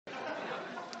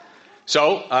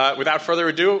Without further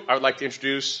ado, I would like to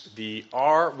introduce the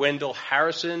R. Wendell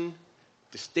Harrison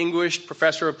Distinguished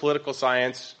Professor of Political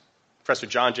Science, Professor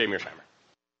John J. Mearsheimer.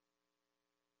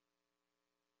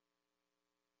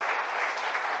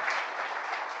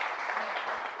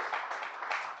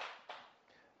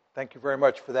 Thank you very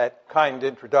much for that kind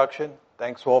introduction.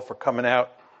 Thanks all for coming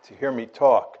out to hear me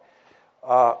talk.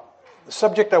 The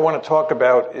subject I want to talk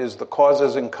about is the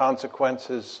causes and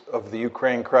consequences of the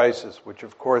Ukraine crisis, which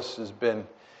of course has been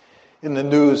in the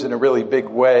news in a really big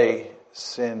way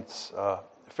since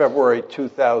February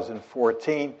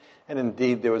 2014. And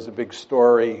indeed, there was a big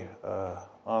story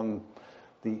on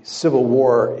the civil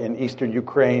war in eastern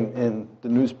Ukraine in the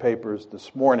newspapers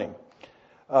this morning.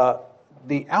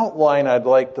 The outline I'd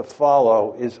like to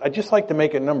follow is I'd just like to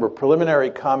make a number of preliminary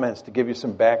comments to give you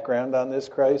some background on this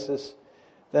crisis.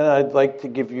 Then I'd like to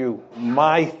give you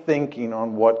my thinking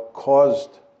on what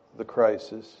caused the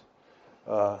crisis.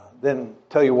 Then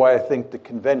tell you why I think the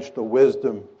conventional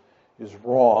wisdom is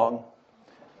wrong.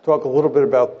 Talk a little bit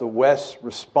about the West's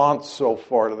response so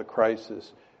far to the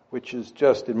crisis, which is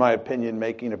just, in my opinion,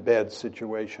 making a bad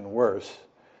situation worse.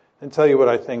 And tell you what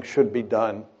I think should be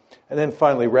done. And then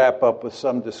finally wrap up with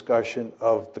some discussion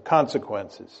of the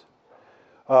consequences.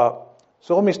 So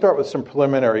let me start with some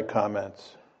preliminary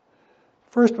comments.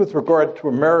 First, with regard to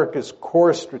America's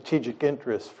core strategic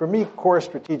interests. For me, core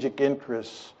strategic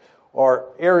interests are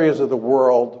areas of the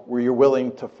world where you're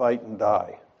willing to fight and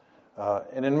die.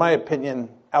 And in my opinion,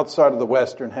 outside of the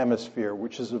Western Hemisphere,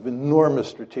 which is of enormous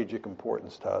strategic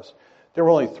importance to us, there are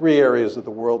only three areas of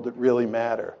the world that really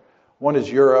matter. One is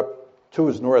Europe, two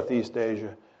is Northeast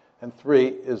Asia, and three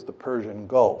is the Persian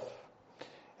Gulf.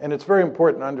 And it's very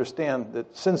important to understand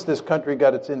that since this country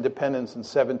got its independence in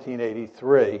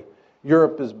 1783,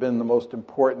 Europe has been the most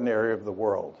important area of the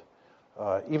world.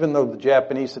 Even though the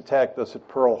Japanese attacked us at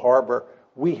Pearl Harbor,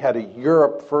 we had a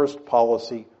Europe-first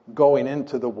policy going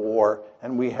into the war,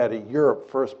 and we had a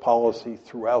Europe-first policy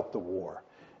throughout the war.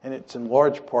 And it's in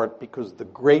large part because the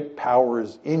great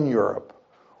powers in Europe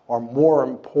are more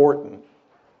important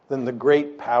than the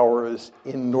great powers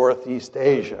in Northeast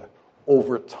Asia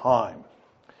over time.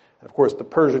 And of course, the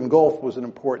Persian Gulf was an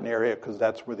important area because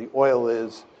that's where the oil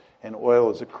is, and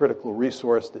oil is a critical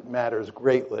resource that matters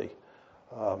greatly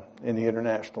in the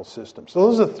international system. So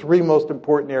those are the three most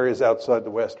important areas outside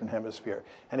the Western Hemisphere.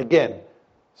 And again,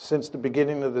 since the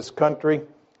beginning of this country,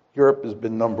 Europe has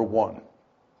been number one.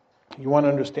 You want to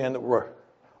understand that we're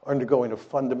undergoing a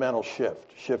fundamental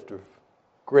shift of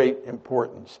great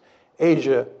importance.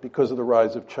 Asia, because of the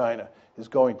rise of China, is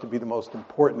going to be the most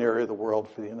important area of the world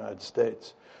for the United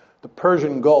States. The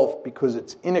Persian Gulf, because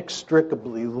it's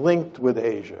inextricably linked with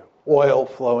Asia, oil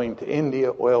flowing to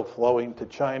India, oil flowing to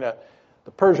China,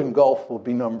 the Persian Gulf will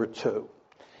be number two.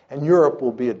 And Europe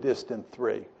will be a distant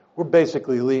three. We're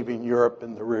basically leaving Europe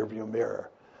in the rearview mirror.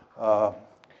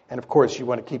 And of course, you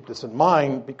want to keep this in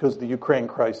mind because the Ukraine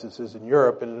crisis is in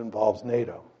Europe and it involves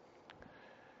NATO.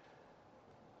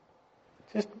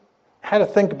 Just how to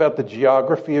think about the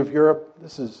geography of Europe.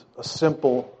 This is a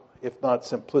simple, if not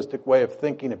simplistic, way of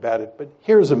thinking about it. But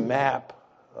here's a map.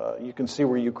 You can see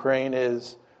where Ukraine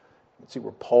is. You can see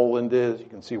where Poland is. You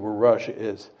can see where Russia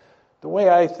is. The way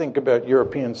I think about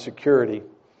European security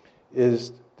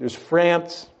is there's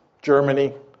France,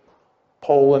 Germany,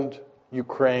 Poland,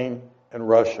 Ukraine, and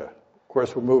Russia. Of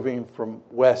course, we're moving from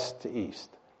west to east.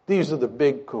 These are the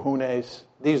big kahunas.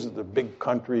 These are the big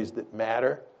countries that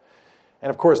matter.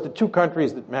 And of course, the two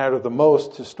countries that matter the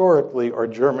most historically are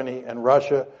Germany and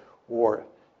Russia, or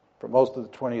for most of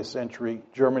the 20th century,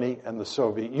 Germany and the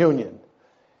Soviet Union.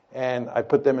 And I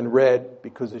put them in red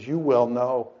because, as you well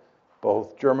know,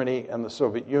 both Germany and the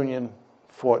Soviet Union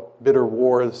fought bitter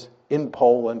wars in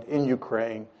Poland, in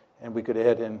Ukraine, and we could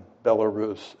add in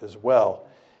Belarus as well,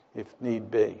 if need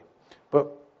be.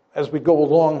 But as we go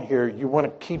along here, you want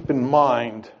to keep in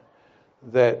mind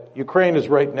that Ukraine is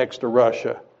right next to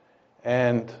Russia,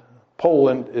 and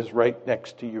Poland is right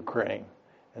next to Ukraine.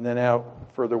 And then out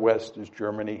further west is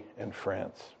Germany and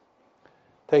France.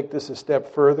 Take this a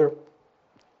step further.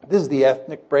 This is the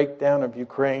ethnic breakdown of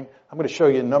Ukraine. I'm going to show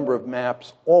you a number of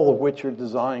maps, all of which are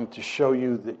designed to show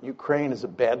you that Ukraine is a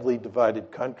badly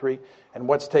divided country, and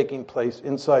what's taking place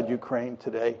inside Ukraine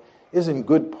today is in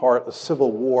good part a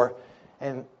civil war.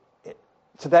 And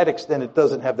to that extent, it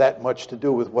doesn't have that much to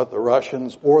do with what the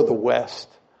Russians or the West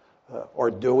are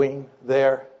doing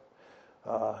there.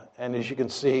 And as you can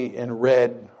see in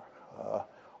red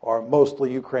are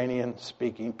mostly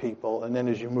Ukrainian-speaking people. And then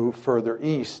as you move further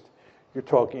east, you're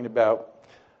talking about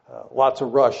lots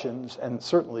of Russians and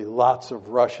certainly lots of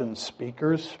Russian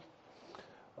speakers.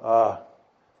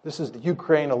 This is the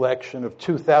Ukraine election of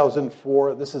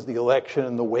 2004. This is the election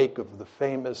in the wake of the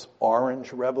famous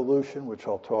Orange Revolution, which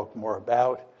I'll talk more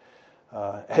about.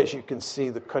 As you can see,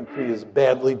 the country is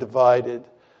badly divided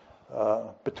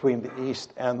between the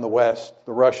East and the West.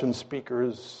 The Russian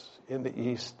speakers in the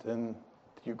East and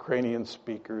the Ukrainian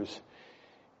speakers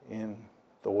in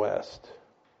the West.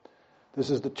 This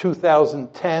is the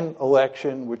 2010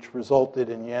 election, which resulted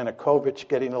in Yanukovych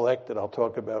getting elected. I'll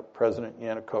talk about President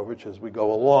Yanukovych as we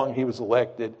go along. He was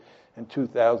elected in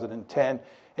 2010.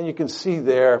 And you can see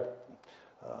there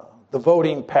the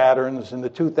voting patterns in the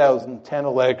 2010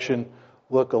 election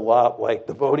look a lot like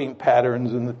the voting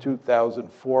patterns in the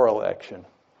 2004 election.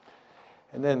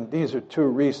 And then these are two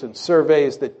recent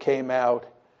surveys that came out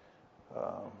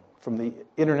from the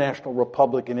International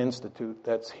Republican Institute,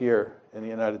 that's here in the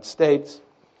United States.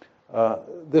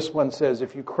 This one says,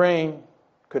 if Ukraine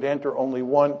could enter only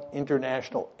one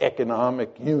international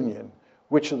economic union,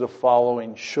 which of the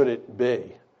following should it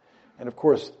be? And of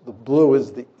course, the blue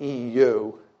is the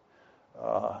EU,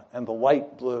 and the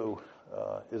light blue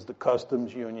is the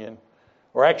customs union,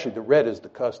 or actually the red is the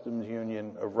customs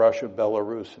union of Russia,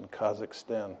 Belarus, and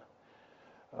Kazakhstan.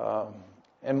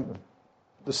 And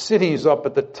the cities up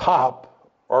at the top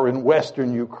are in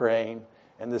western Ukraine,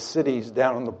 and the cities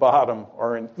down on the bottom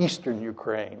are in eastern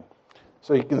Ukraine.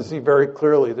 So you can see very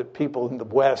clearly that people in the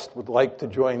West would like to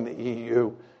join the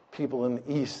EU. People in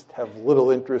the East have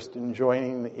little interest in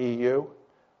joining the EU.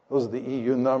 Those are the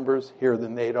EU numbers. Here are the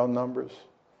NATO numbers.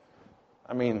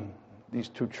 I mean, these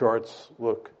two charts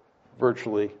look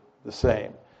virtually the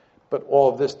same. But all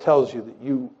of this tells you that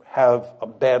you have a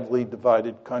badly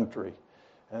divided country.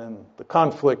 And the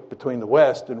conflict between the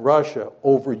West and Russia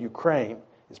over Ukraine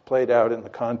is played out in the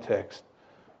context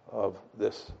of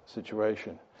this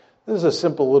situation. This is a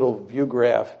simple little view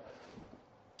graph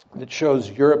that shows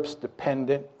Europe's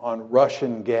dependence on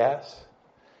Russian gas.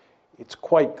 It's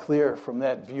quite clear from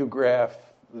that view graph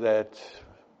that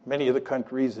many of the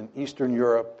countries in Eastern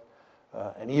Europe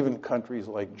and even countries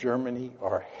like Germany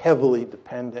are heavily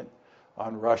dependent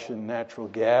on Russian natural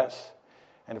gas.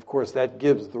 And of course, that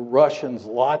gives the Russians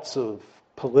lots of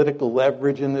political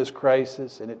leverage in this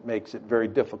crisis, and it makes it very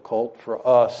difficult for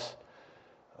us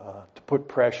to put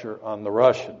pressure on the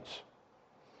Russians.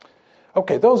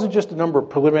 Okay, those are just a number of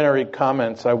preliminary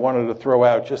comments I wanted to throw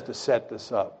out just to set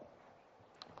this up.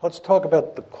 Let's talk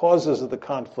about the causes of the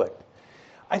conflict.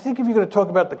 I think if you're going to talk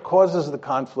about the causes of the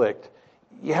conflict,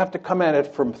 you have to come at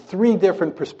it from three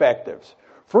different perspectives.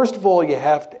 First of all, you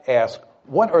have to ask,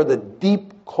 what are the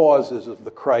deep causes of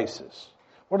the crisis?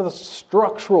 What are the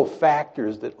structural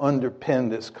factors that underpin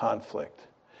this conflict?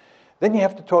 Then you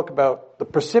have to talk about the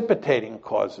precipitating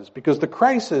causes, because the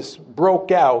crisis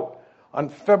broke out on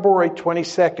February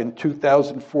 22nd,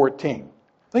 2014.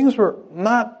 Things were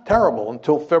not terrible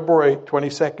until February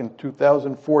 22nd,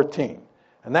 2014.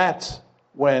 And that's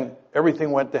when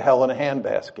everything went to hell in a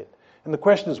handbasket. And the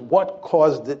question is, what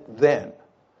caused it then?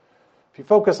 If you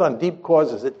focus on deep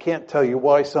causes, it can't tell you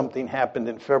why something happened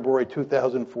in February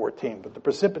 2014, but the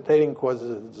precipitating causes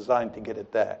are designed to get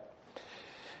at that.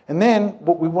 And then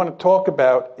what we want to talk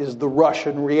about is the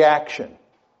Russian reaction,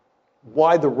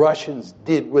 why the Russians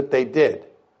did what they did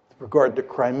with regard to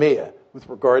Crimea, with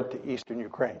regard to eastern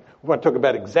Ukraine. We want to talk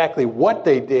about exactly what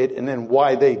they did and then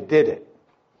why they did it.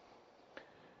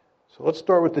 So let's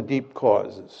start with the deep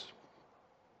causes.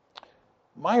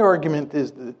 My argument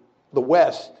is that the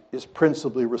West is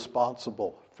principally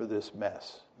responsible for this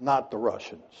mess, not the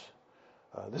Russians.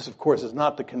 This, of course, is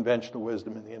not the conventional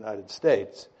wisdom in the United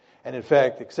States. And in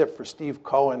fact, except for Steve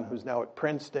Cohen, who's now at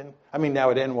now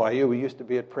at NYU, he used to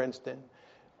be at Princeton,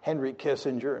 Henry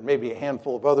Kissinger, and maybe a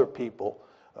handful of other people,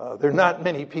 there are not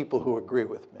many people who agree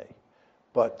with me.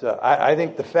 But I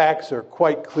think the facts are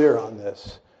quite clear on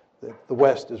this, that the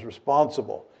West is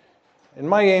responsible. And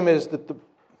my aim is that the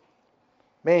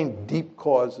main deep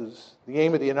causes, the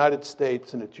aim of the United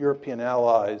States and its European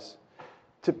allies,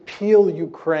 to peel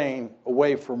Ukraine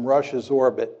away from Russia's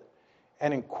orbit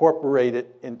and incorporate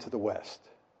it into the West.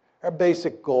 Our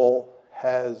basic goal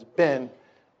has been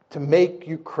to make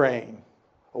Ukraine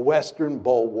a Western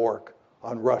bulwark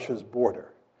on Russia's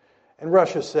border. And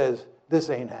Russia says, this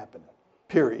ain't happening,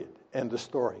 period, end of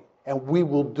story. And we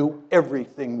will do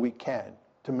everything we can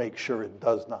to make sure it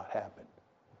does not happen.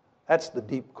 That's the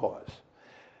deep cause.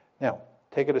 Now,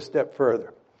 take it a step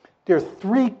further. There are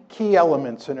three key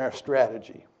elements in our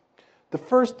strategy. The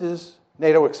first is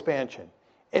NATO expansion,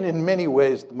 and in many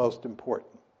ways the most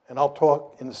important. And I'll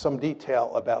talk in some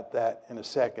detail about that in a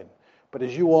second. But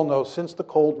as you all know, since the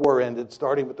Cold War ended,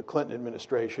 starting with the Clinton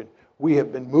administration, we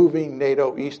have been moving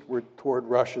NATO eastward toward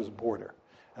Russia's border.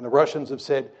 And the Russians have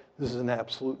said, This is an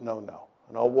absolute no-no,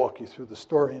 and I'll walk you through the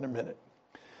story in a minute.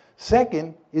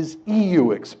 Second is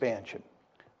EU expansion.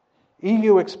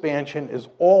 EU expansion is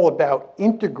all about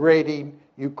integrating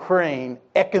Ukraine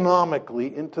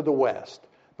economically into the West,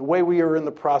 the way we are in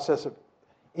the process of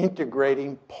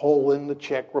integrating Poland, the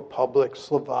Czech Republic,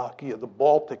 Slovakia, the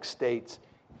Baltic states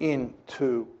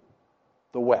into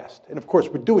the West. And of course,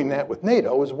 we're doing that with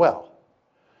NATO as well.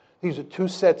 These are two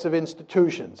sets of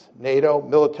institutions: NATO,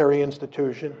 military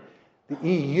institution; the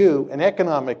EU, an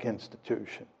economic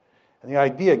institution. And the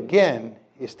idea, again,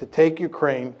 is to take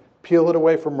Ukraine, peel it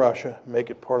away from Russia, and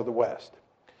make it part of the West.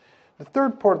 The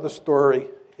third part of the story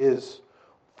is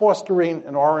fostering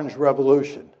an orange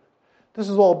revolution. This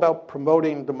is all about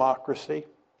promoting democracy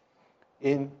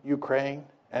in Ukraine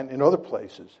and in other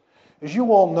places. As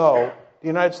you all know, the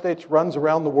United States runs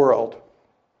around the world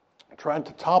trying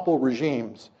to topple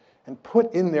regimes and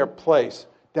put in their place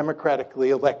democratically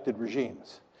elected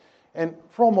regimes. And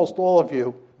for almost all of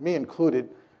you, me included,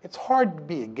 it's hard to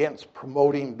be against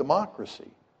promoting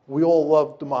democracy. We all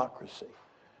love democracy.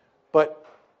 But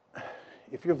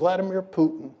if you're Vladimir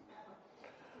Putin,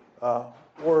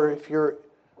 or if you're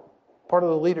part of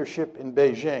the leadership in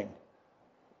Beijing,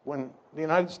 when the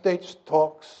United States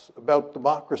talks about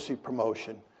democracy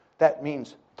promotion, that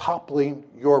means toppling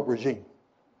your regime.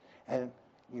 And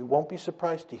you won't be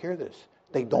surprised to hear this.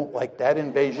 They don't like that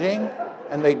in Beijing,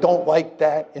 and they don't like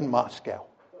that in Moscow.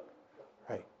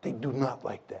 Right? They do not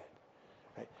like that.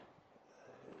 Right?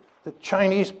 The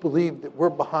Chinese believe that we're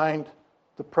behind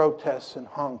the protests in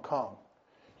Hong Kong.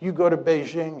 You go to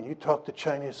Beijing and you talk to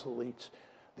Chinese elites,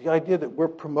 the idea that we're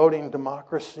promoting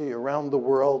democracy around the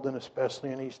world, and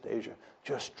especially in East Asia,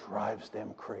 just drives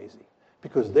them crazy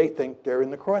because they think they're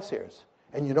in the crosshairs.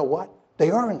 And you know what?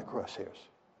 They are in the crosshairs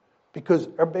because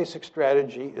our basic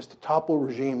strategy is to topple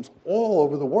regimes all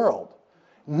over the world,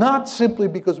 not simply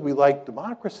because we like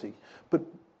democracy, but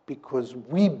because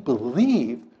we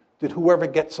believe that whoever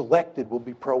gets elected will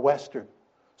be pro-Western.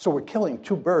 So we're killing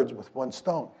two birds with one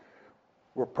stone.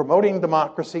 We're promoting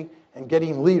democracy and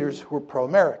getting leaders who are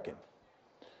pro-American.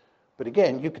 But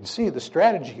again, you can see the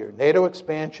strategy here: NATO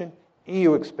expansion,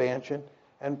 EU expansion,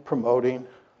 and promoting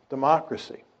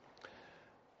democracy.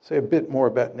 Say a bit more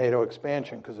about NATO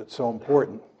expansion because it's so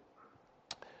important.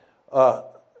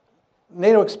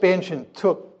 NATO expansion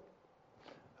took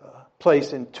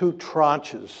place in two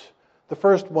tranches. The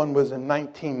first one was in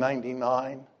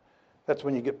 1999. That's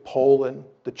when you get Poland,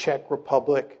 the Czech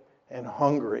Republic, and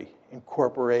Hungary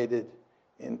incorporated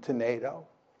into NATO.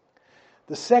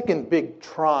 The second big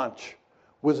tranche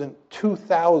was in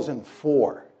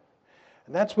 2004.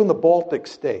 And that's when the Baltic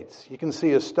states, you can see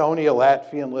Estonia,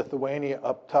 Latvia, and Lithuania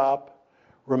up top,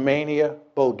 Romania,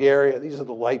 Bulgaria, these are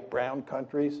the light brown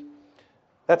countries.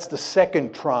 That's the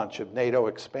second tranche of NATO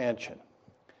expansion.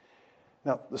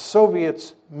 Now, the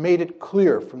Soviets made it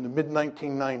clear from the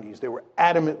mid-1990s they were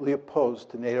adamantly opposed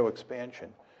to NATO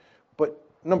expansion. But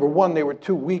number one, they were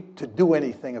too weak to do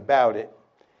anything about it.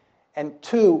 And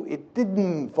two, it didn't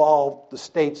involve the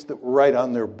states that were right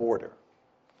on their border.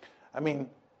 I mean,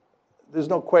 there's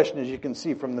no question, as you can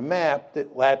see from the map,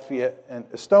 that Latvia and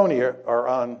Estonia are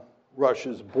on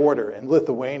Russia's border, and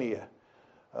Lithuania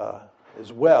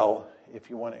as well, if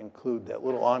you want to include that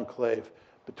little enclave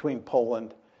between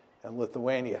Poland and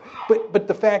Lithuania. But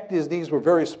the fact is, these were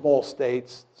very small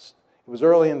states. It was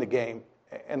early in the game,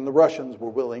 and the Russians were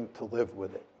willing to live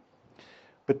with it.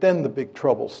 But then the big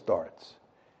trouble starts.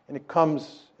 And it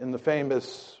comes in the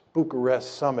famous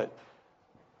Bucharest summit,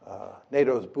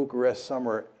 NATO's Bucharest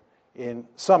summit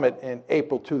in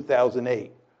April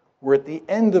 2008, where at the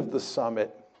end of the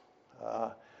summit,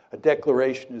 a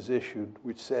declaration is issued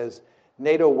which says,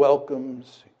 NATO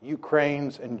welcomes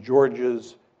Ukraine's and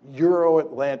Georgia's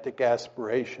Euro-Atlantic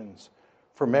aspirations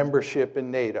for membership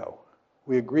in NATO.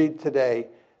 We agreed today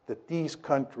that these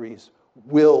countries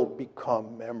will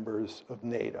become members of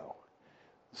NATO.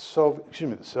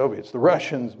 The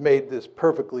Russians made this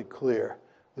perfectly clear.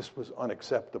 This was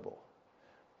unacceptable.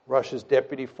 Russia's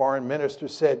deputy foreign minister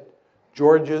said,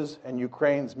 Georgia's and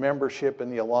Ukraine's membership in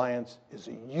the alliance is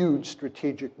a huge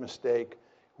strategic mistake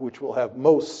which will have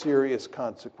most serious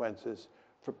consequences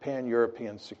for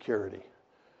pan-European security.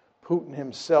 Putin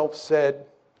himself said,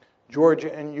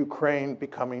 Georgia and Ukraine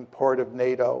becoming part of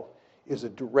NATO is a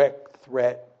direct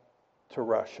threat to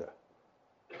Russia.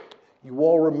 You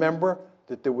all remember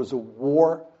that there was a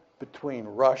war between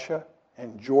Russia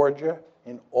and Georgia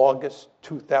in August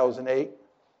 2008.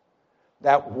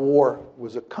 That war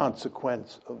was a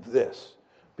consequence of this,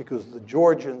 because the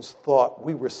Georgians thought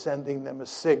we were sending them a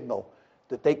signal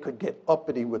that they could get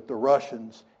uppity with the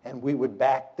Russians and we would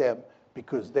back them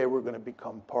because they were going to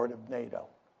become part of NATO.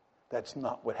 That's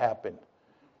not what happened.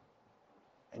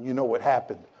 And you know what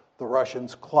happened. The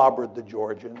Russians clobbered the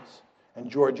Georgians, and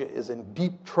Georgia is in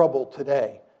deep trouble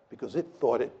today because it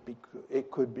thought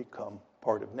it could become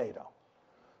part of NATO.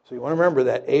 So you want to remember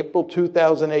that April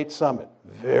 2008 summit,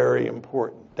 very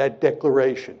important. That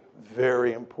declaration,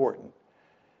 very important.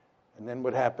 And then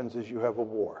what happens is you have a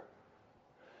war.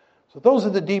 So those are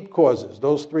the deep causes,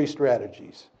 those three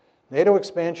strategies. NATO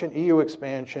expansion, EU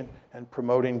expansion, and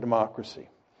promoting democracy.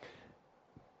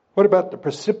 What about the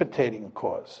precipitating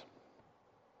cause?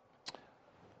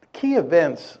 The key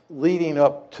events leading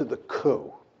up to the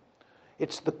coup.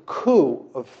 It's the coup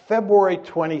of February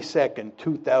 22nd,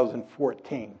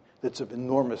 2014 that's of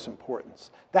enormous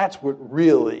importance. That's what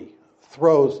really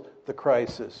throws the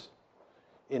crisis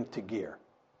into gear.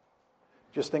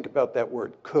 Just think about that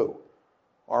word, coup.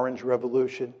 Orange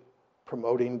Revolution,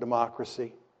 promoting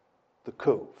democracy, the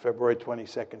coup, February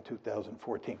 22nd,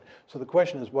 2014. So the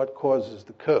question is, what causes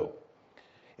the coup?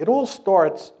 It all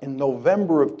starts in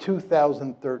November of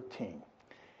 2013.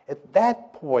 At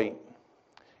that point,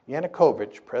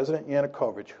 Yanukovych, President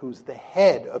Yanukovych, who's the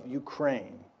head of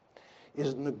Ukraine,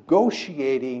 is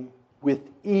negotiating with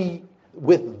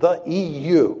the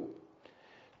EU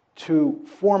to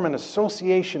form an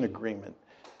association agreement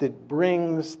that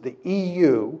brings the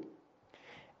EU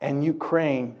and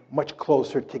Ukraine much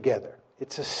closer together.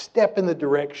 It's a step in the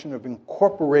direction of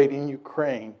incorporating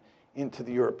Ukraine into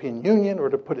the European Union, or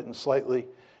to put it in slightly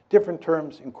different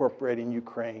terms, incorporating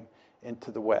Ukraine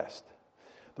into the West.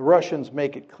 The Russians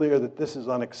make it clear that this is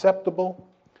unacceptable.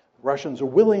 The Russians are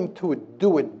willing to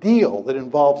do a deal that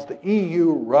involves the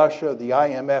EU, Russia, the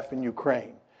IMF, and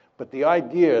Ukraine. But the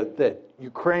idea that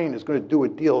Ukraine is going to do a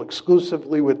deal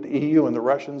exclusively with the EU and the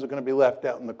Russians are going to be left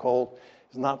out in the cold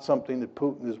is not something that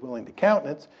Putin is willing to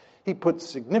countenance. He puts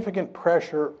significant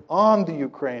pressure on the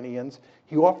Ukrainians.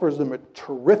 He offers them a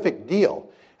terrific deal.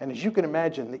 And as you can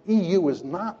imagine, the EU is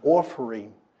not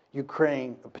offering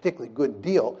Ukraine a particularly good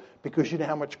deal because you know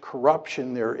how much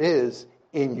corruption there is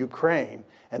in Ukraine.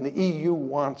 And the EU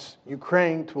wants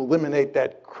Ukraine to eliminate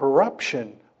that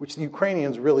corruption, which the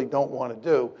Ukrainians really don't want to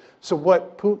do. So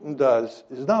what Putin does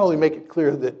is not only make it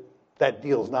clear that that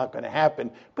deal is not going to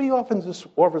happen, but he often just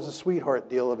offers a sweetheart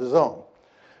deal of his own.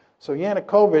 So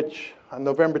Yanukovych, on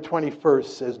November 21st,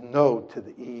 says no to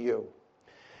the EU.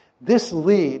 This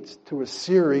leads to a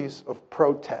series of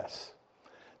protests.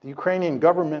 The Ukrainian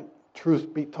government,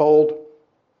 truth be told,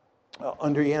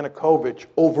 under Yanukovych,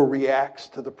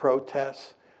 overreacts to the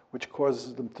protests, which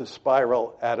causes them to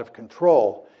spiral out of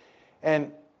control.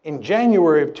 And in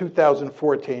January of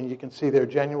 2014, you can see there,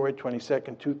 January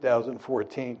 22nd,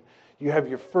 2014, you have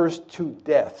your first two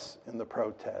deaths in the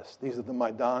protests. These are the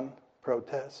Maidan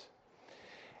protests.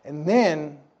 And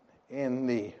then, in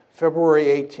the February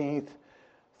 18th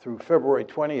through February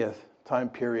 20th time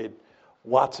period,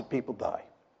 lots of people die.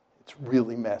 It's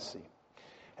really messy.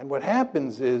 And what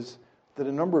happens is that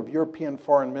a number of European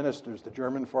foreign ministers, the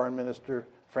German foreign minister,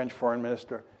 French foreign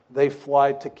minister, they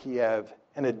fly to Kiev,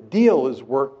 and a deal is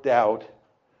worked out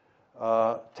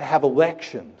to have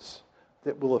elections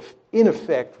that will, in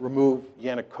effect, remove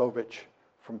Yanukovych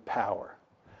from power.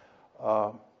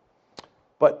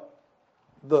 But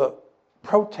the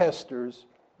protesters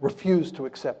refuse to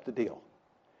accept the deal.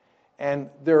 And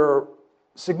there are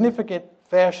significant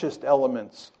fascist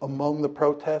elements among the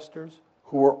protesters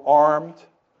who are armed,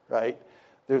 right?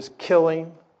 There's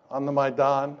killing on the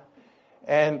Maidan.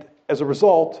 And as a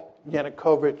result,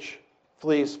 Yanukovych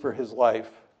flees for his life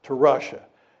to Russia.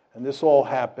 And this all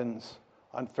happens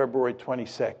on February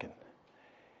 22nd.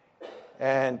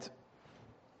 And,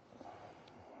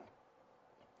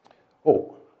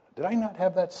 did I not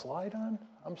have that slide on?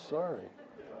 I'm sorry.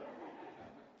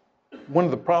 One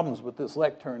of the problems with this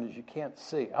lectern is you can't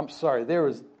see. I'm sorry,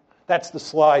 that's the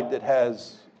slide that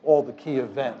has all the key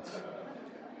events.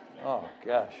 Oh,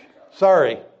 gosh.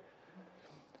 Sorry.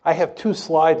 I have two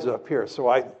slides up here, so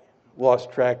I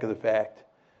lost track of the fact.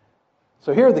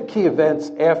 So here are the key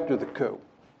events after the coup.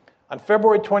 On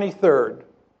February 23rd,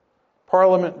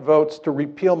 Parliament votes to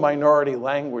repeal minority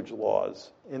language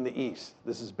laws in the East.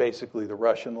 This is basically the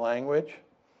Russian language.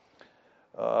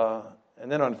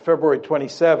 And then on February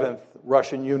 27th,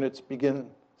 Russian units begin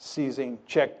seizing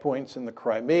checkpoints in the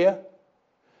Crimea.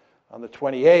 On the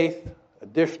 28th,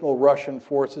 additional Russian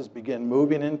forces begin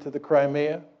moving into the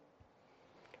Crimea.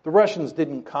 The Russians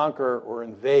didn't conquer or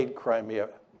invade Crimea.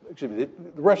 Actually,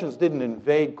 the Russians didn't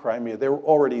invade Crimea. They were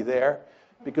already there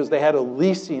because they had a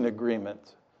leasing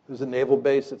agreement. There's a naval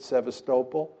base at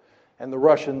Sevastopol, and the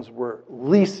Russians were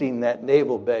leasing that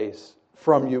naval base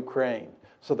from Ukraine.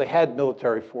 So they had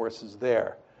military forces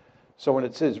there. So when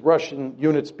it says Russian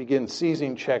units begin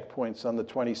seizing checkpoints on the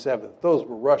 27th, those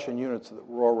were Russian units that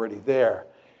were already there.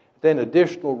 Then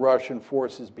additional Russian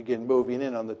forces begin moving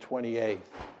in on the 28th.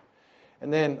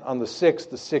 And then on the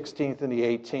 6th, the 16th, and the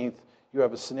 18th, you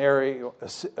have a scenario,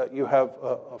 you have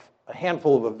a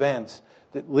handful of events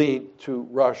that lead to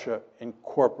Russia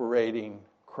incorporating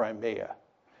Crimea.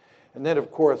 And then,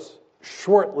 of course,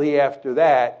 shortly after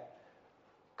that,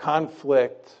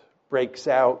 conflict breaks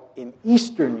out in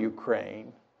eastern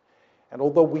Ukraine. And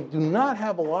although we do not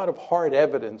have a lot of hard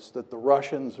evidence that the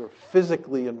Russians are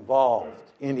physically involved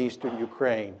in eastern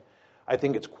Ukraine, I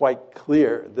think it's quite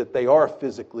clear that they are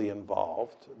physically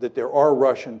involved, that there are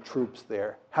Russian troops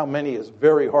there. How many is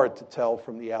very hard to tell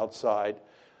from the outside.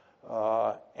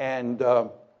 And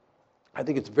I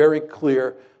think it's very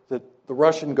clear that the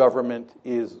Russian government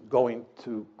is going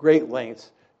to great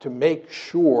lengths to make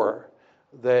sure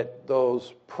that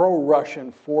those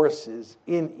pro-Russian forces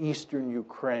in eastern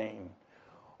Ukraine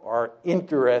are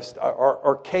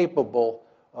capable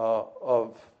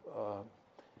of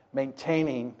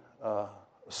maintaining a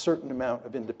certain amount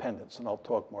of independence. And I'll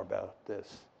talk more about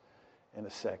this in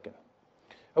a second.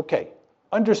 Okay,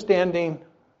 understanding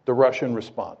the Russian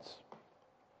response.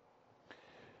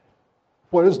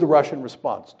 What is the Russian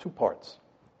response? Two parts.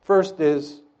 First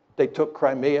is they took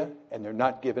Crimea and they're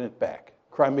not giving it back.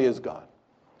 Crimea is gone.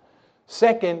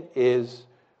 Second is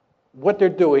what they're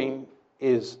doing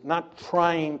is not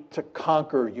trying to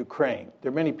conquer Ukraine. There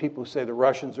are many people who say the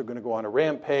Russians are going to go on a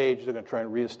rampage, they're going to try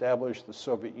and reestablish the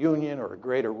Soviet Union or a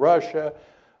greater Russia,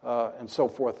 and so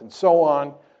forth and so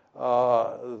on.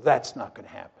 That's not going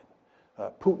to happen.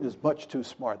 Putin is much too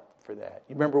smart for that.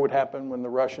 You remember what happened when the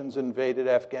Russians invaded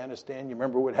Afghanistan? You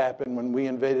remember what happened when we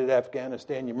invaded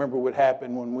Afghanistan? You remember what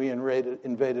happened when we invaded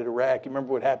Iraq? You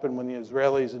remember what happened when the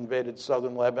Israelis invaded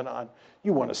southern Lebanon?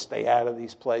 You want to stay out of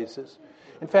these places.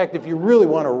 In fact, if you really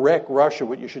want to wreck Russia,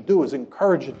 what you should do is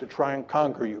encourage it to try and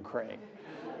conquer Ukraine.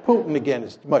 Putin, again,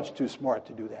 is much too smart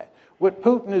to do that. What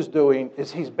Putin is doing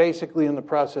is he's basically in the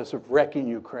process of wrecking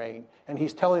Ukraine, and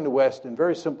he's telling the West in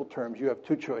very simple terms, you have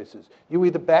two choices. You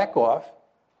either back off,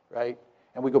 right,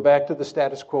 and we go back to the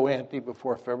status quo ante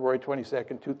before February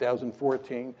 22nd,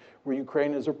 2014, where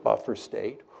Ukraine is a buffer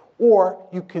state, or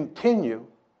you continue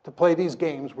to play these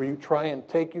games where you try and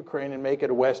take Ukraine and make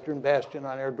it a Western bastion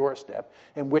on our doorstep,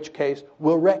 in which case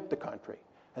we'll wreck the country.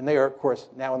 And they are, of course,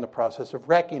 now in the process of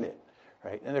wrecking it,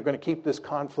 right? And they're going to keep this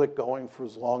conflict going for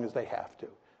as long as they have to.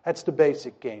 That's the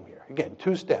basic game here. Again,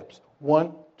 two steps.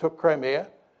 One, took Crimea.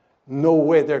 No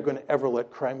way they're going to ever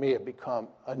let Crimea become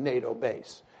a NATO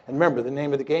base. And remember, the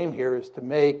name of the game here is to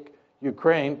make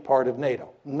Ukraine part of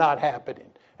NATO. Not happening.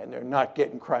 And they're not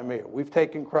getting Crimea. We've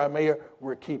taken Crimea,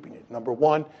 we're keeping it. Number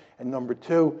one. And number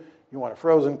two, you want a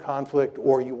frozen conflict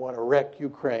or you want to wreck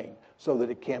Ukraine so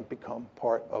that it can't become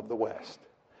part of the West.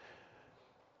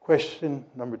 Question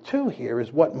number two here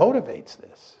is what motivates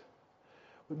this?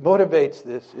 What motivates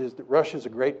this is that Russia is a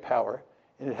great power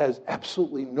and it has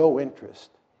absolutely no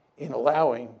interest in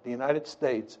allowing the United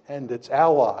States and its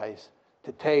allies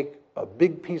to take a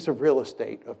big piece of real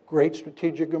estate of great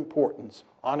strategic importance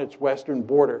on its western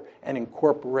border and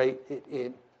incorporate it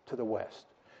into the West.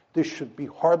 This should be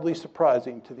hardly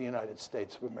surprising to the United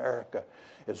States of America.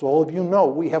 As all of you know,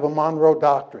 we have a Monroe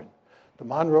Doctrine. The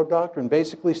Monroe Doctrine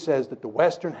basically says that the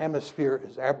Western Hemisphere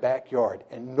is our backyard,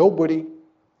 and nobody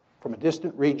from a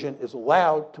distant region is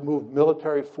allowed to move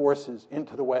military forces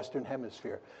into the Western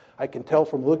Hemisphere. I can tell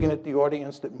from looking at the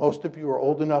audience that most of you are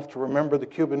old enough to remember the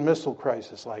Cuban Missile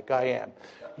Crisis like I am.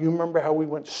 You remember how we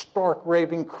went stark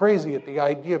raving crazy at the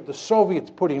idea of the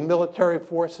Soviets putting military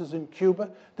forces in Cuba?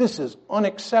 This is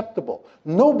unacceptable.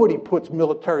 Nobody puts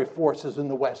military forces in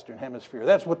the Western Hemisphere.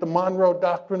 That's what the Monroe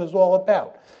Doctrine is all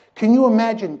about. Can you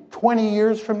imagine 20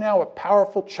 years from now a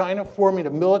powerful China forming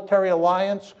a military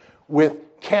alliance with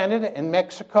Canada and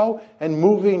Mexico and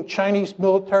moving Chinese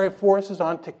military forces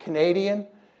onto Canadian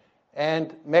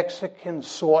and Mexican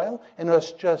soil, and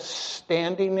us just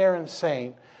standing there and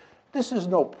saying, this is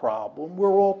no problem.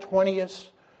 We're all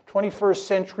 21st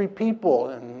century people,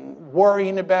 and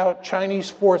worrying about Chinese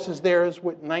forces there is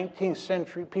what 19th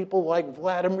century people like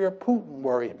Vladimir Putin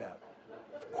worry about.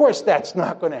 Of course that's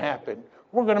not going to happen.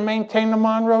 We're going to maintain the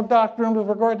Monroe Doctrine with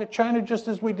regard to China just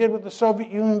as we did with the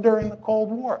Soviet Union during the Cold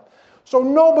War. So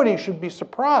nobody should be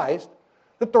surprised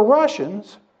that the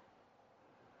Russians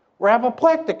were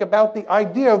apoplectic about the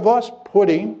idea of us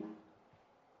putting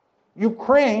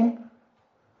Ukraine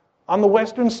on the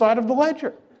western side of the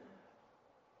ledger.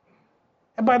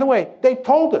 And by the way, they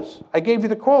told us, I gave you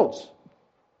the quotes,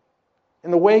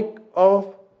 in the wake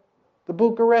of the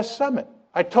Bucharest summit.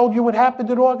 I told you what happened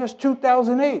in August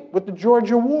 2008 with the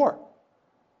Georgia War.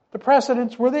 The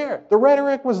precedents were there. The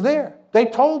rhetoric was there. They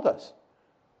told us.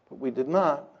 But we did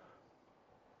not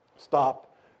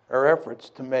stop our efforts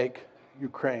to make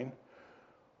Ukraine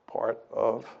part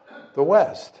of the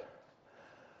West.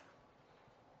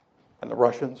 And the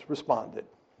Russians responded.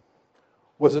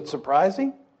 Was it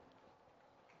surprising?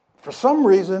 For some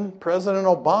reason, President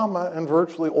Obama and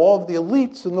virtually all of the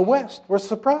elites in the West were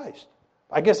surprised.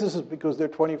 I guess this is because they're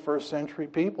 21st century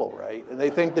people, right? And they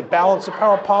think that balance of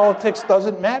power politics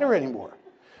doesn't matter anymore.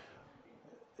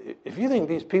 If you think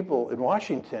these people in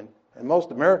Washington and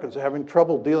most Americans are having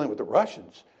trouble dealing with the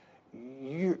Russians,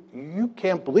 you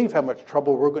can't believe how much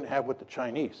trouble we're going to have with the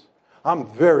Chinese. I'm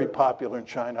very popular in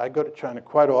China. I go to China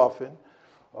quite often.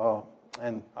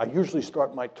 And I usually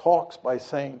start my talks by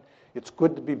saying, it's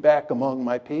good to be back among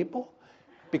my people,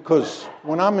 because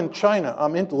when I'm in China,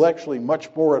 I'm intellectually much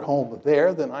more at home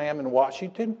there than I am in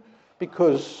Washington,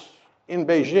 because in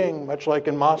Beijing, much like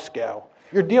in Moscow,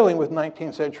 you're dealing with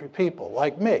 19th century people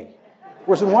like me.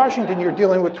 Whereas in Washington, you're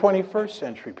dealing with 21st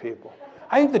century people.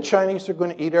 I think the Chinese are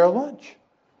going to eat our lunch,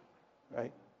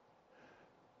 right?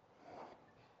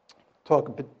 Talk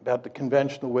a bit about the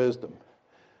conventional wisdom.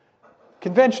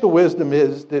 Conventional wisdom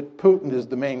is that Putin is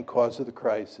the main cause of the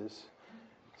crisis.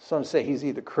 Some say he's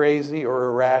either crazy or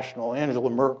irrational.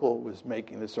 Angela Merkel was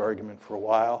making this argument for a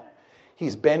while.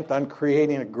 He's bent on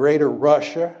creating a greater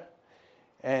Russia,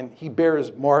 and he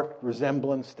bears marked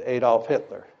resemblance to Adolf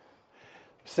Hitler.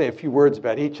 Say a few words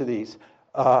about each of these.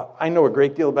 I know a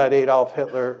great deal about Adolf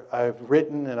Hitler. I've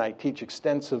written and I teach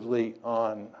extensively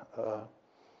on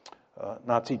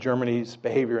Nazi Germany's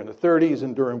behavior in the 30s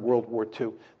and during World War II.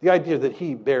 The idea that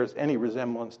he bears any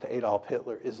resemblance to Adolf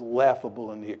Hitler is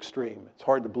laughable in the extreme. It's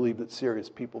hard to believe that serious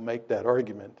people make that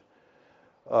argument.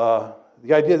 The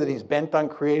idea that he's bent on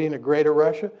creating a greater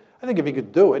Russia, I think if he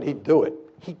could do it, he'd do it.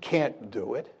 He can't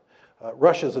do it.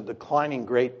 Russia's a declining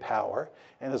great power.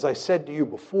 And as I said to you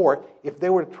before, if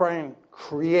they were to try and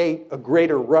create a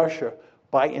greater Russia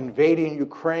by invading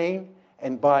Ukraine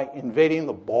and by invading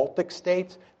the Baltic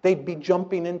states, they'd be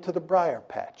jumping into the briar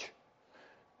patch.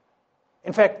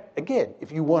 In fact, again,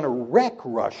 if you want to wreck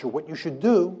Russia, what you should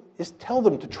do is tell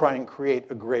them to try and create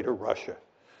a greater Russia.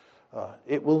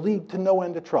 It will lead to no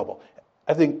end of trouble.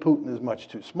 I think Putin is much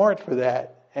too smart for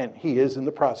that, and he is in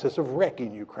the process of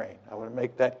wrecking Ukraine. I want to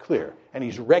make that clear. And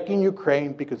he's wrecking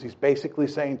Ukraine because he's basically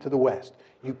saying to the West,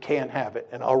 you can't have it,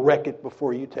 and I'll wreck it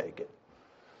before you take it.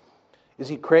 Is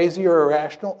he crazy or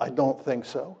irrational? I don't think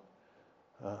so.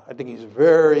 I think he's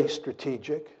very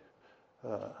strategic.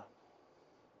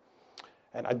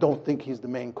 And I don't think he's the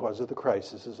main cause of the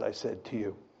crisis, as I said to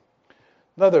you.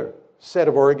 Another set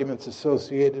of arguments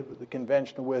associated with the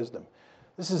conventional wisdom.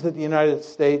 This is that the United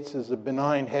States is a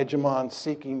benign hegemon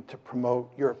seeking to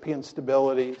promote European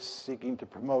stability, seeking to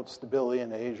promote stability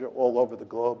in Asia, all over the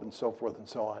globe, and so forth and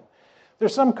so on.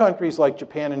 There's some countries like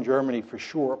Japan and Germany, for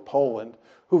sure, Poland,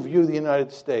 who view the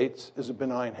United States as a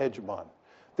benign hegemon.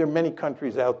 There are many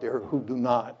countries out there who do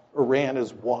not. Iran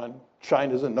is one,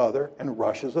 China's another, and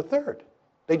Russia's a third.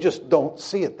 They just don't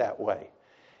see it that way.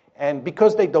 And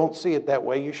because they don't see it that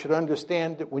way, you should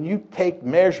understand that when you take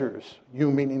measures,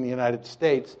 you meaning the United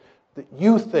States, that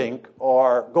you think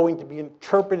are going to be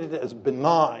interpreted as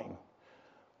benign,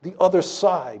 the other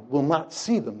side will not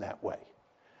see them that way.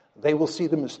 They will see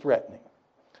them as threatening.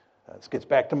 This gets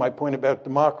back to my point about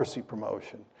democracy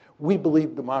promotion. We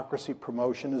believe democracy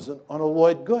promotion is an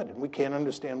unalloyed good, and we can't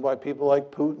understand why people like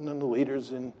Putin and the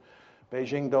leaders in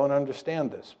Beijing don't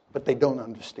understand this. But they don't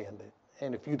understand it.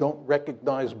 And if you don't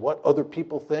recognize what other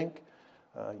people think,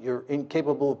 you're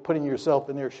incapable of putting yourself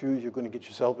in their shoes, you're going to get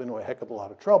yourself into a heck of a lot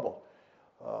of trouble.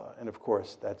 And of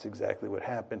course, that's exactly what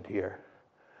happened here.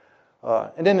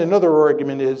 And then another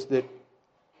argument is that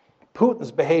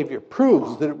Putin's behavior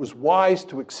proves that it was wise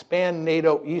to expand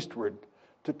NATO eastward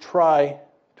to try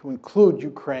to include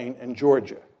Ukraine and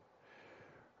Georgia,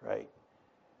 right?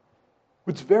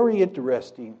 What's very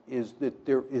interesting is that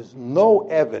there is no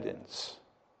evidence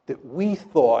that we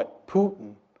thought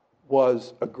Putin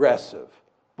was aggressive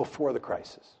before the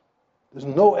crisis. There's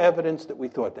no evidence that we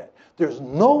thought that. There's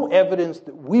no evidence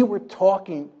that we were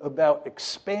talking about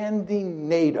expanding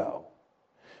NATO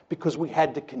because we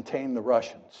had to contain the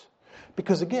Russians.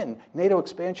 Because again, NATO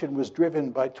expansion was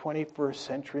driven by 21st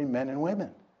century men and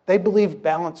women. They believed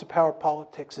balance of power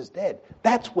politics is dead.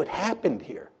 That's what happened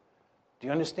here. Do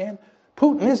you understand?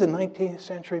 Putin is a 19th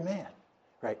century man,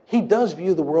 right? He does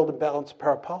view the world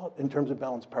in terms of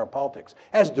balance of power politics,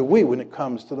 as do we when it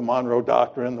comes to the Monroe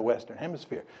Doctrine in the Western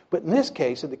Hemisphere. But in this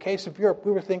case, in the case of Europe,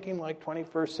 we were thinking like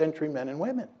 21st century men and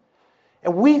women.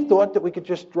 And we thought that we could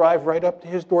just drive right up to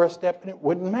his doorstep and it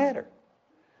wouldn't matter,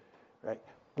 right?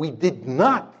 We did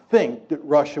not think that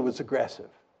Russia was aggressive.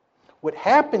 What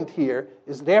happened here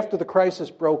is that after the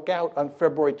crisis broke out on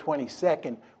February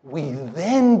 22nd, we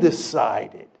then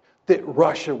decided that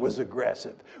Russia was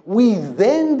aggressive. We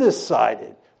then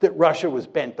decided that Russia was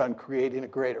bent on creating a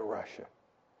greater Russia.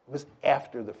 It was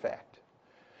after the fact.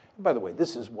 And by the way,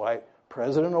 this is why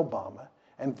President Obama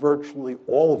and virtually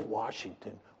all of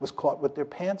Washington was caught with their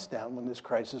pants down when this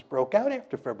crisis broke out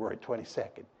after February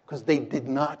 22nd, because they did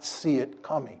not see it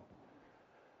coming.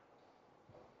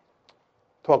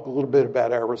 Talk a little bit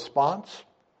about our response.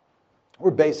 We're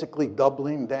basically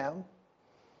doubling down.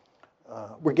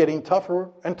 We're getting tougher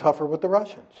and tougher with the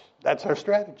Russians. That's our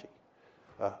strategy.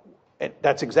 And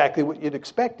that's exactly what you'd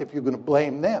expect if you're going to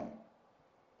blame them,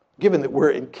 given that we're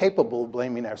incapable of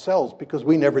blaming ourselves because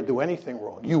we never do anything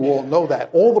wrong. You all know that.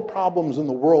 All the problems in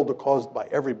the world are caused by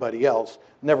everybody else,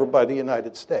 never by the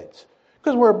United States,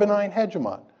 because we're a benign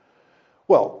hegemon.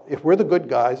 Well, if we're the good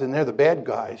guys and they're the bad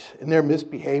guys and they're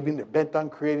misbehaving, they're bent on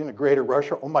creating a greater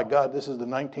Russia, oh my God, this is the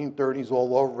 1930s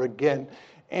all over again.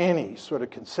 Any sort of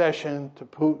concession to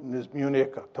Putin is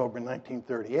Munich, October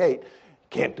 1938. You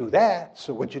can't do that.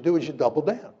 So what you do is you double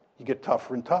down. You get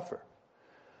tougher and tougher.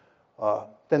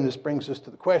 Then this brings us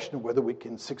to the question of whether we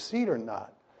can succeed or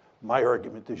not. My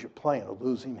argument is you're playing a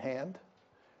losing hand.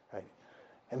 Right?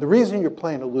 And the reason you're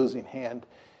playing a losing hand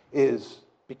is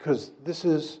because this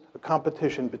is a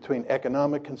competition between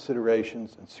economic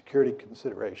considerations and security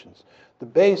considerations. The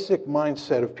basic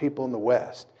mindset of people in the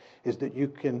West is that you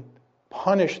can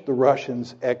punish the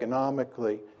Russians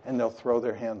economically and they'll throw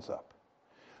their hands up.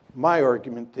 My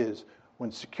argument is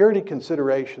when security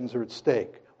considerations are at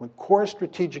stake, when core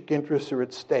strategic interests are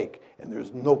at stake, and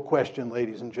there's no question,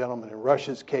 ladies and gentlemen, in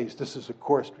Russia's case, this is a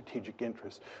core strategic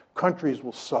interest, countries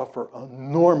will suffer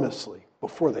enormously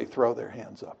before they throw their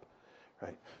hands up.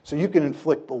 Right? So you can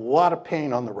inflict a lot of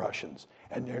pain on the Russians,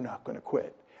 and they're not going to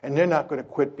quit. And they're not going to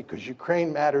quit because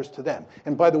Ukraine matters to them.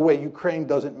 And by the way, Ukraine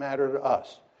doesn't matter to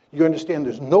us. You understand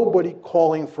there's nobody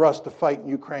calling for us to fight in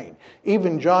Ukraine.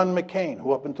 Even John McCain,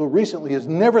 who up until recently has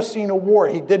never seen a war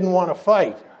he didn't want to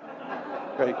fight,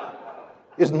 right,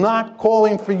 is not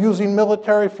calling for using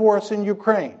military force in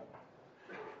Ukraine.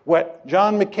 What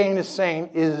John McCain is saying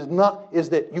is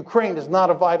that Ukraine is not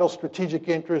a vital strategic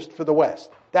interest for the West.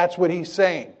 That's what he's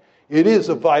saying. It is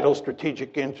a vital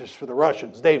strategic interest for the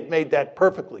Russians. They've made that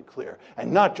perfectly clear,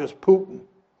 and not just Putin,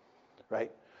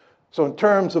 right? So in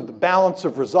terms of the balance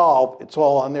of resolve, it's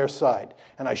all on their side.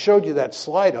 And I showed you that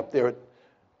slide up there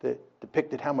that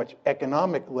depicted how much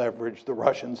economic leverage the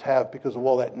Russians have because of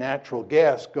all that natural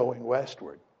gas going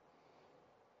westward.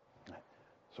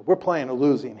 So we're playing a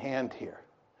losing hand here.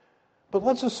 But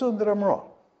let's assume that I'm wrong.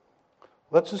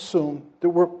 Let's assume that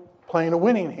we're playing a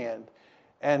winning hand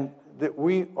and that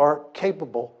we are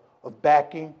capable of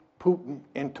backing Putin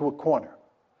into a corner.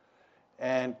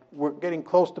 And we're getting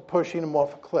close to pushing him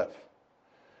off a cliff.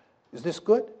 Is this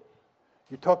good?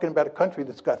 You're talking about a country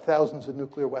that's got thousands of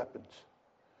nuclear weapons.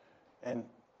 And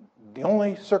the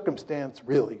only circumstance,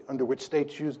 really, under which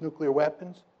states use nuclear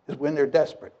weapons is when they're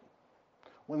desperate,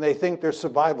 when they think their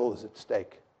survival is at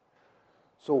stake.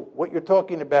 So what you're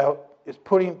talking about is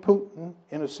putting Putin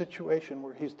in a situation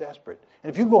where he's desperate.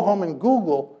 And if you go home and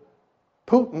Google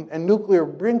Putin and nuclear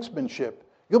brinksmanship,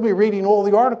 you'll be reading all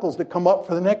the articles that come up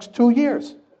for the next 2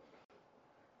 years,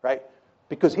 right?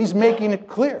 Because he's making it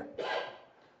clear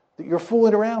that you're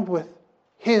fooling around with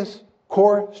his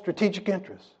core strategic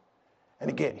interests. And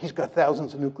again, he's got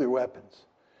thousands of nuclear weapons.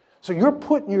 So you're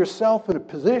putting yourself in a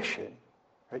position,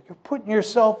 right? You're putting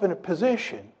yourself in a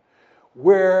position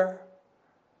where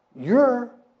you're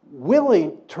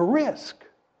willing to risk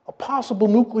a possible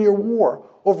nuclear war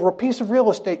over a piece of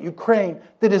real estate, Ukraine,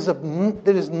 that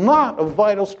is not of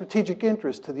vital strategic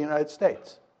interest to the United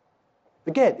States.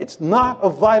 Again, it's not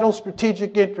of vital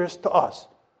strategic interest to us.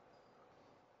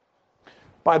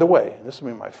 By the way, and this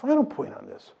will be my final point on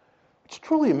this, what's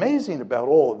truly amazing about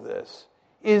all of this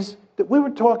is that we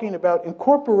were talking about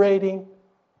incorporating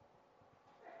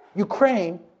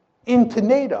Ukraine into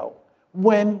NATO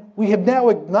when we have now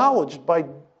acknowledged by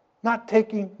not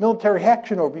taking military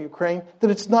action over Ukraine that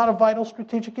it's not a vital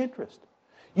strategic interest.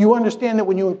 You understand that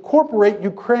when you incorporate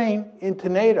Ukraine into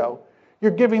NATO, you're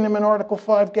giving them an Article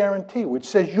 5 guarantee, which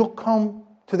says you'll come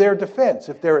to their defense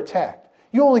if they're attacked.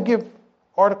 You only give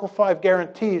Article 5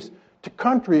 guarantees to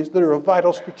countries that are of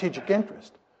vital strategic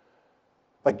interest,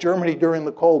 like Germany during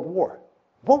the Cold War.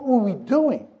 What were we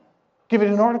doing?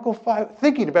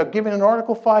 Thinking about giving an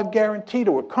Article 5 guarantee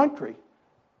to a country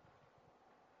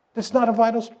that's not a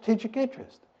vital strategic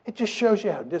interest. It just shows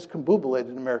you how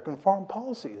discombobulated American foreign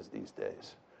policy is these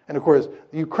days. And of course,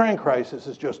 the Ukraine crisis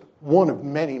is just one of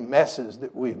many messes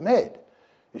that we've made.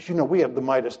 As you know, we have the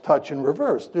Midas touch in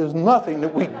reverse. There's nothing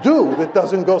that we do that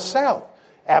doesn't go south.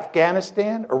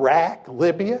 Afghanistan, Iraq,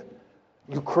 Libya,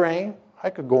 Ukraine, I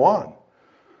could go on.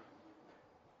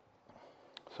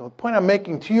 So the point I'm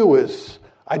making to you is,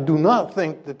 I do not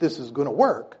think that this is going to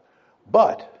work,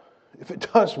 but if it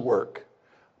does work,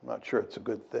 I'm not sure it's a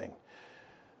good thing.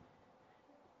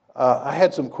 I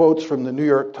had some quotes from the New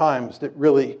York Times that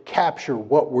really capture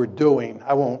what we're doing.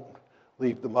 I won't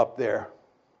leave them up there,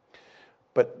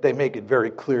 but they make it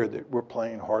very clear that we're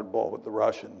playing hardball with the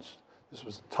Russians. This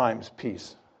was a Times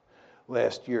piece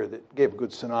last year that gave a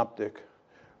good synoptic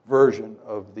version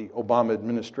of the Obama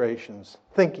administration's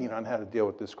thinking on how to deal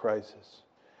with this crisis.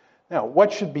 Now,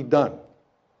 what should be done?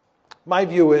 My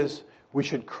view is we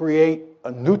should create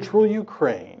a neutral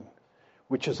Ukraine,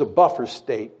 which is a buffer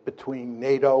state between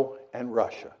NATO and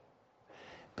Russia.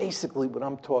 Basically, what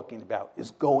I'm talking about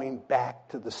is going back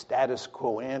to the status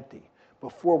quo ante,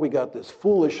 before we got this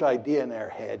foolish idea in our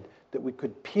head that we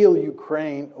could peel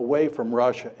Ukraine away from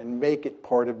Russia and make it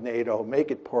part of NATO,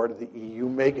 make it part of the EU,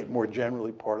 make it more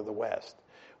generally part of the West.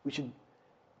 We should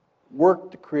work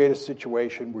to create a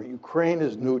situation where Ukraine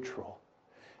is neutral,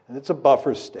 and it's a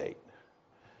buffer state.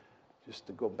 Just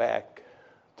to go back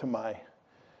to my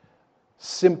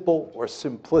simple or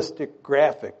simplistic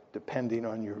graphic, depending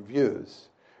on your views,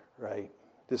 right?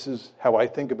 This is how I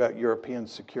think about European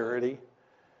security.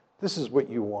 This is what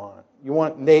you want. You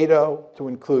want NATO to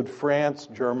include France,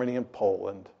 Germany, and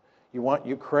Poland. You want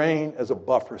Ukraine as a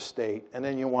buffer state, and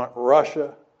then you want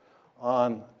Russia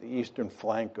on the eastern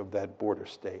flank of that border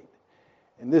state.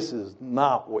 And this is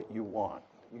not what you want.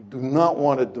 You do not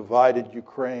want a divided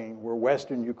Ukraine where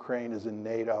Western Ukraine is in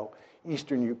NATO,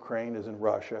 Eastern Ukraine is in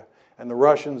Russia, and the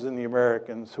Russians and the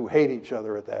Americans, who hate each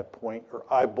other at that point, are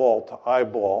eyeball to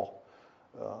eyeball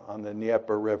on the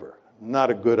Dnieper River. Not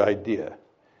a good idea.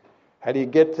 How do you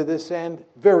get to this end?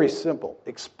 Very simple.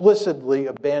 Explicitly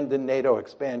abandon NATO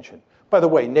expansion. By the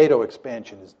way, NATO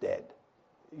expansion is dead.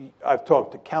 I've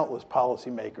talked to countless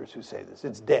policymakers who say this.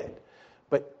 It's dead.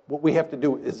 But what we have to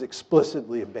do is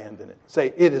explicitly abandon it.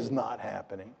 Say it is not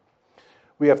happening.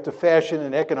 We have to fashion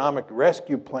an economic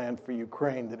rescue plan for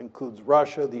Ukraine that includes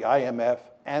Russia, the IMF,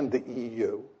 and the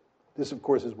EU. This, of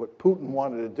course, is what Putin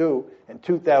wanted to do in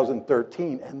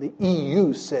 2013, and the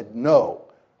EU said no,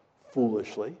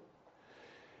 foolishly.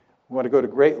 We want to go to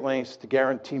great lengths to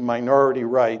guarantee minority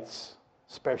rights,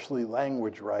 especially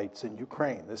language rights in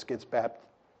Ukraine. This gets back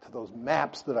to those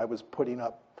maps that I was putting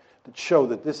up that show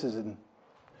that this is in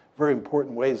very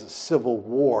important ways a civil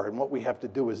war, and what we have to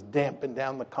do is dampen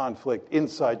down the conflict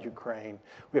inside Ukraine.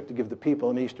 We have to give the people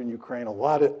in eastern Ukraine a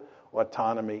lot of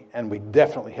autonomy, and we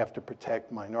definitely have to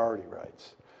protect minority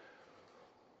rights.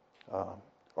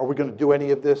 Are we going to do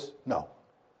any of this? No.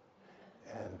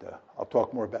 And I'll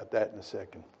talk more about that in a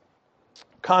second.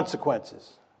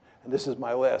 Consequences, and this is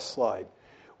my last slide.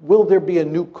 Will there be a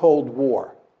new Cold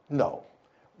War? No.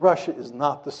 Russia is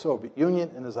not the Soviet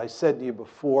Union, and as I said to you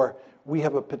before, we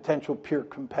have a potential peer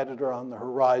competitor on the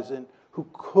horizon who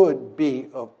could be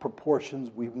of proportions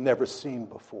we've never seen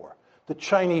before. The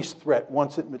Chinese threat,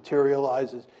 once it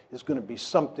materializes, is going to be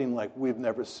something like we've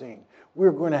never seen.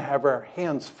 We're going to have our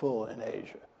hands full in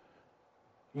Asia.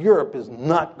 Europe is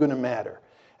not going to matter,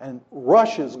 and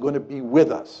Russia is going to be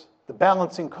with us. The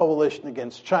balancing coalition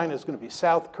against China is going to be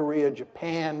South Korea,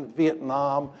 Japan,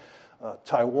 Vietnam,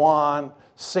 Taiwan,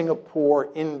 Singapore,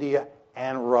 India,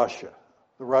 and Russia.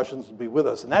 The Russians will be with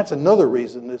us. And that's another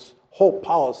reason this whole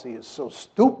policy is so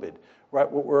stupid. Right?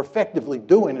 What we're effectively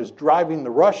doing is driving the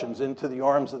Russians into the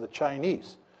arms of the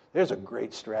Chinese. There's a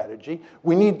great strategy.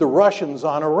 We need the Russians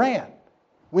on Iran.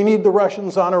 We need the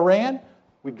Russians on Iran.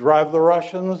 We drive the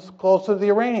Russians closer to the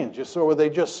Iranians. You saw where they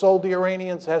just sold the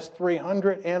Iranians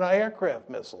S-300 anti-aircraft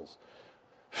missiles.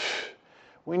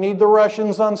 We need the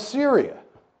Russians on Syria.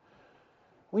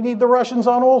 We need the Russians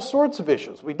on all sorts of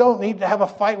issues. We don't need to have a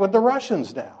fight with the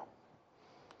Russians now.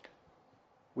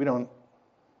 We're not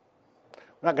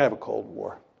going to have a Cold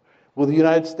War. Will the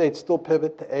United States still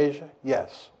pivot to Asia?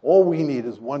 Yes. All we need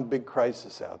is one big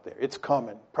crisis out there. It's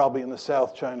coming, probably in the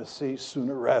South China Sea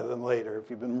sooner rather than later, if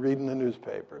you've been reading the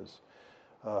newspapers.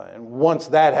 And once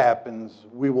that happens,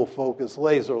 we will focus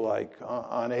laser-like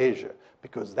on Asia,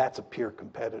 because that's a peer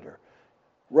competitor.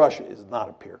 Russia is not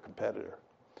a peer competitor.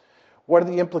 What are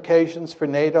the implications for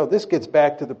NATO? This gets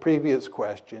back to the previous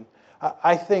question.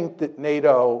 I think that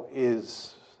NATO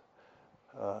is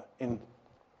in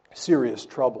serious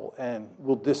trouble and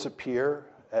will disappear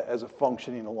as a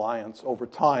functioning alliance over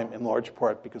time, in large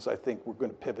part because I think we're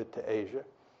going to pivot to Asia.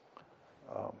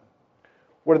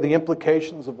 What are the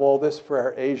implications of all this for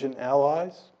our Asian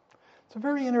allies? It's a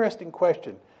very interesting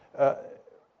question.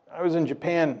 I was in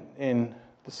Japan in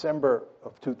December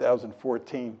of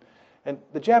 2014, and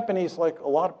the Japanese, like a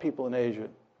lot of people in Asia,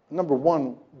 number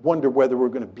one, wonder whether we're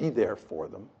going to be there for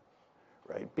them,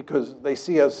 right? Because they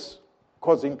see us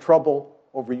causing trouble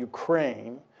over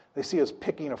Ukraine. They see us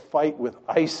picking a fight with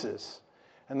ISIS.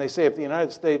 And they say if the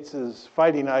United States is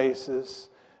fighting ISIS,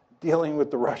 dealing with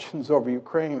the Russians over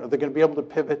Ukraine, are they going to be able to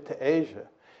pivot to Asia?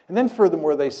 And then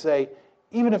furthermore, they say,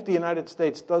 even if the United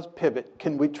States does pivot,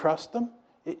 can we trust them?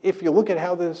 If you look at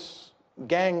how this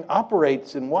gang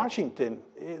operates in Washington,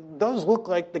 it does look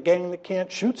like the gang that can't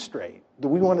shoot straight. Do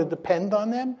we want to depend on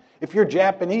them? If you're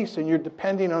Japanese and you're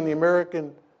depending on the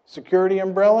American security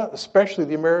umbrella, especially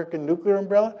the American nuclear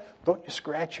umbrella, don't you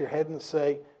scratch your head and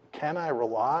say, can I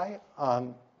rely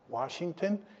on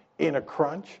Washington in a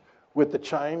crunch with the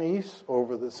Chinese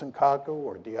over the Senkaku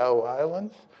or Diao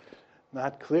Islands?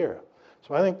 Not clear.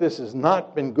 So I think this has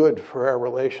not been good for our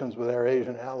relations with our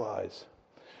Asian allies.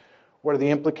 What are the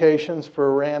implications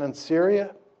for Iran and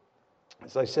Syria?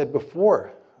 As I said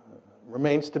before,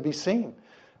 remains to be seen.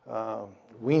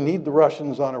 We need the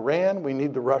Russians on Iran. We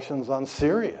need the Russians on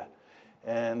Syria.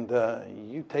 And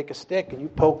you take a stick and you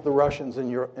poke the Russians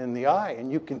in the eye,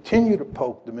 and you continue to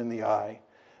poke them in the eye,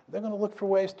 they're going to look for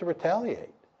ways to retaliate.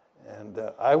 And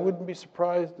I wouldn't be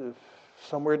surprised if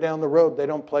somewhere down the road they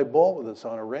don't play ball with us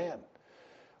on Iran.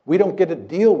 We don't get a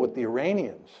deal with the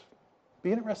Iranians.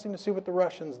 Be interesting to see what the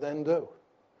Russians then do.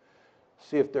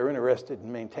 See if they're interested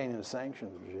in maintaining a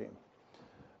sanctions regime.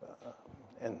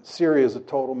 And Syria is a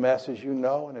total mess, as you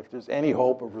know, and if there's any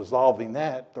hope of resolving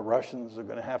that, the Russians are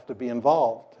going to have to be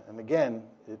involved. And again,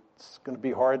 it's going to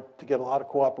be hard to get a lot of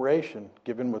cooperation,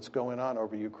 given what's going on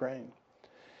over Ukraine.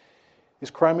 Is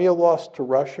Crimea lost to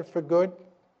Russia for good?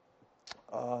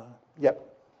 Yep,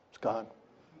 it's gone.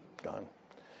 Gone.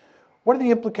 What are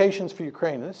the implications for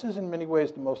Ukraine? This is in many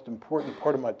ways the most important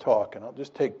part of my talk, and I'll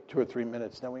just take 2 or 3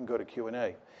 minutes, then we can go to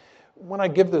Q&A. When I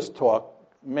give this talk,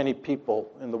 many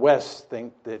people in the West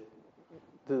think that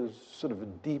there's sort of a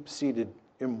deep-seated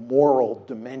immoral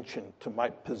dimension to my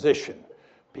position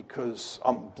because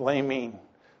I'm blaming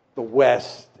the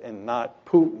West and not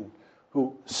Putin,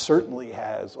 who certainly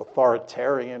has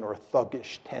authoritarian or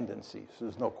thuggish tendencies.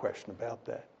 There's no question about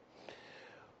that.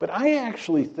 But I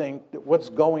actually think that what's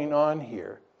going on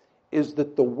here is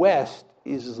that the West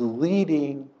is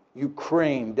leading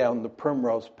Ukraine down the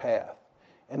primrose path.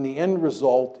 And the end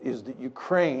result is that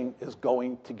Ukraine is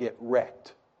going to get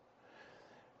wrecked.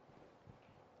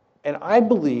 And I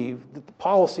believe that the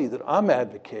policy that I'm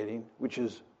advocating, which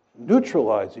is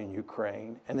neutralizing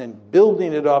Ukraine and then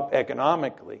building it up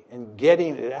economically and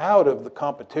getting it out of the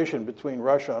competition between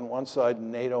Russia on one side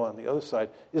and NATO on the other side,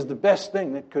 is the best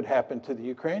thing that could happen to the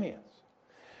Ukrainians.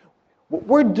 What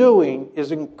we're doing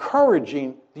is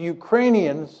encouraging the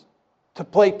Ukrainians to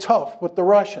play tough with the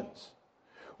Russians.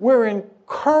 We're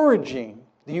encouraging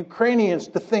the Ukrainians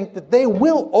to think that they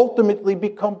will ultimately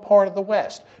become part of the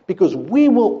West because we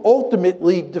will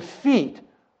ultimately defeat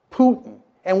Putin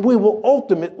and we will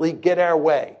ultimately get our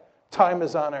way. Time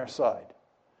is on our side.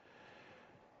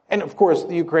 And of course,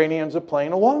 the Ukrainians are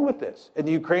playing along with this. And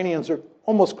the Ukrainians are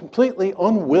almost completely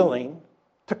unwilling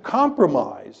to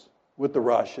compromise with the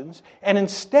Russians and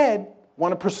instead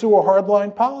want to pursue a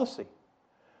hardline policy.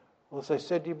 Well, as I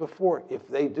said to you before, if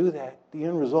they do that, the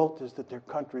end result is that their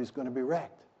country is going to be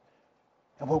wrecked.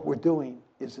 And what we're doing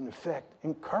is, in effect,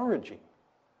 encouraging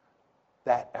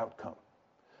that outcome.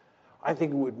 I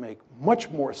think it would make much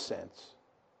more sense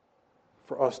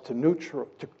for us to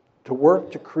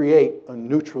work to create a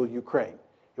neutral Ukraine.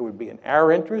 It would be in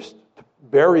our interest to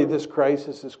bury this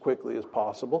crisis as quickly as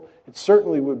possible. It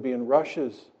certainly would be in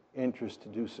Russia's interest to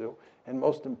do so. And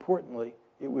most importantly,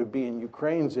 it would be in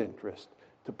Ukraine's interest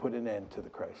to put an end to the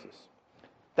crisis.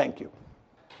 Thank you.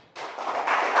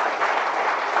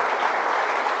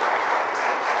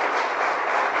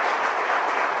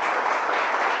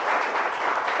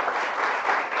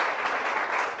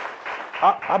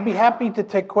 I'll be happy to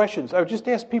take questions. I would just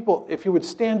ask people if you would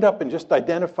stand up and just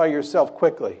identify yourself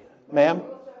quickly. Ma'am?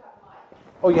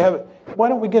 Oh, you have it. Why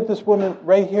don't we get this woman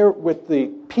right here with the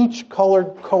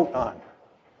peach-colored coat on?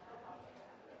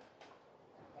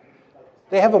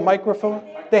 They have a microphone?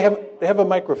 They have a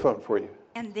microphone for you.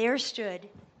 And there stood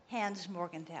Hans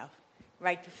Morgenthau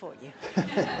right before you,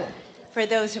 for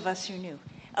those of us who knew.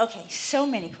 Okay, so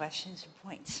many questions and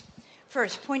points.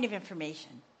 First, point of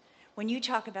information. When you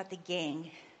talk about the gang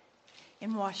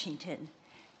in Washington,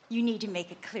 you need to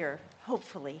make it clear,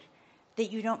 hopefully,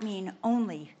 that you don't mean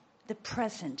only the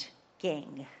present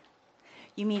gang.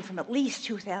 You mean from at least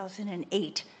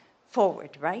 2008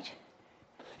 forward, right?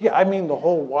 Yeah, I mean the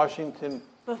whole Washington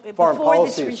Before foreign this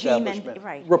policy regime and- establishment.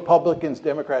 right. Republicans,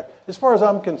 Democrats. As far as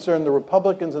I'm concerned, the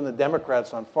Republicans and the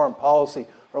Democrats on foreign policy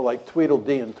are like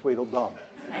Tweedledee and Tweedledum.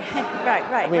 Right.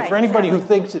 I mean, for anybody who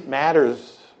thinks it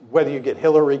matters whether you get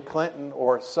Hillary Clinton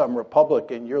or some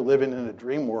Republican, you're living in a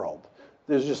dream world.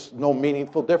 There's just no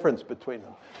meaningful difference between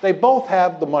them. They both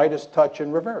have the Midas touch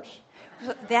in reverse.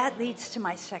 So that leads to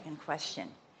my second question.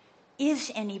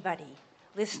 Is anybody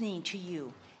listening to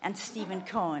you and Stephen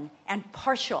Cohen and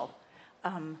partial,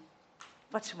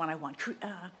 what's the one I want?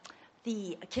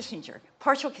 The Kissinger,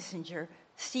 partial Kissinger,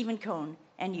 Stephen Cohen,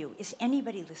 and you. Is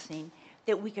anybody listening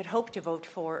that we could hope to vote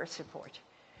for or support?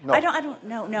 No. I don't.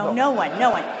 No one.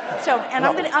 So, and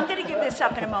No. I'm going to give this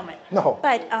up in a moment. No.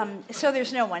 But so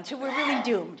there's no one. So we're really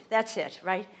doomed. That's it,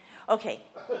 right? Okay.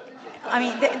 I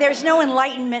mean, there's no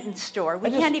enlightenment in store. We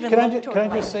can't even look toward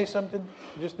Can I just say something,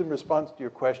 just in response to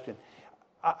your question?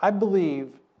 I believe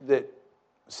that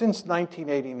since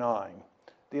 1989,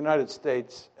 the United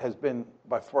States has been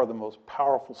by far the most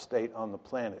powerful state on the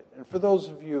planet. And for those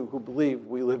of you who believe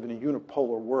we live in a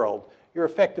unipolar world, you're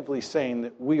effectively saying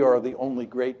that we are the only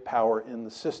great power in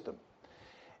the system.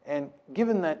 And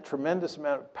given that tremendous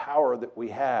amount of power that we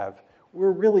have,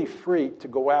 we're really free to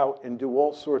go out and do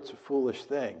all sorts of foolish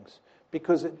things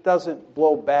because it doesn't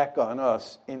blow back on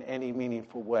us in any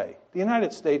meaningful way. The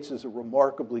United States is a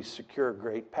remarkably secure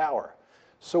great power.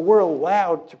 So we're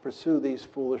allowed to pursue these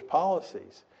foolish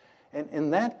policies. And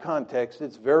in that context,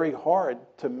 it's very hard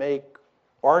to make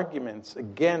arguments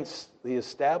against the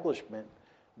establishment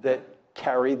that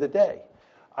carry the day.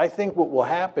 I think what will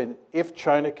happen if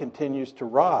China continues to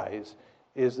rise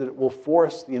is that it will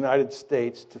force the United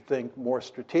States to think more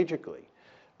strategically.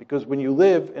 Because when you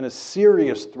live in a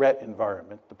serious threat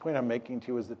environment, the point I'm making to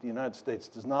you is that the United States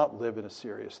does not live in a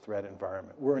serious threat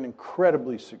environment. We're an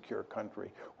incredibly secure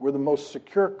country. We're the most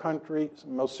secure country,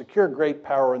 most secure great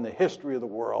power in the history of the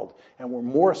world, and we're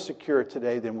more secure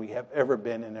today than we have ever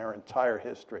been in our entire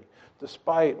history,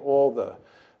 despite all the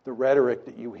rhetoric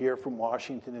that you hear from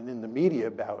Washington and in the media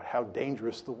about how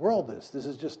dangerous the world is. This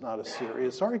is just not a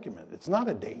serious argument. It's not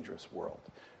a dangerous world,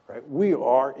 right? We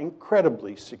are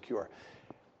incredibly secure.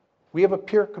 We have a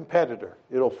peer competitor.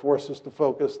 It'll force us to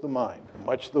focus the mind,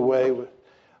 much the way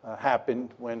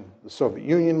happened when the Soviet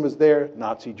Union was there,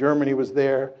 Nazi Germany was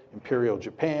there, Imperial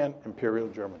Japan, Imperial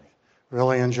Germany.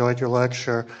 Really enjoyed your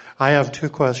lecture. I have two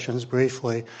questions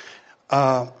briefly.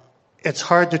 It's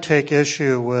hard to take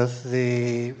issue with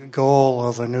the goal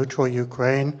of a neutral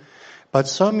Ukraine, but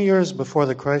some years before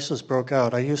the crisis broke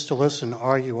out, I used to listen to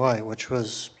RUI, which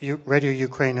was Radio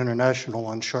Ukraine International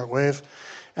on shortwave,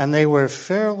 and they were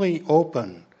fairly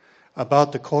open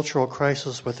about the cultural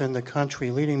crisis within the country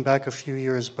leading back a few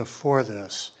years before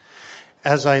this.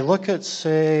 As I look at,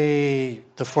 say,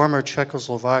 the former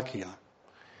Czechoslovakia,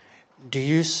 do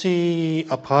you see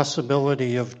a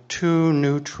possibility of two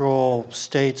neutral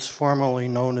states formerly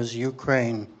known as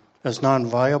Ukraine as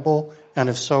non-viable? And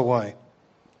if so, why?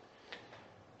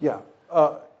 Yeah.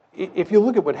 If you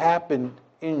look at what happened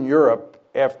in Europe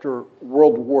after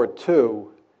World War II,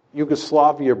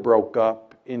 Yugoslavia broke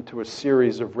up into a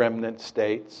series of remnant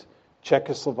states.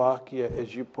 Czechoslovakia,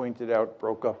 as you pointed out,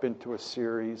 broke up into a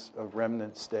series of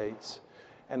remnant states.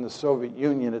 And the Soviet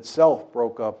Union itself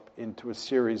broke up into a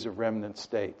series of remnant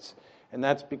states. And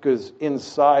that's because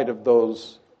inside of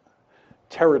those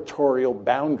territorial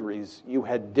boundaries, you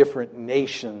had different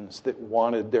nations that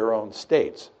wanted their own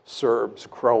states. Serbs,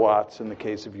 Croats in the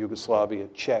case of Yugoslavia,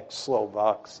 Czechs,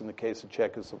 Slovaks in the case of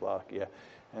Czechoslovakia.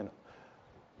 And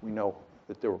we know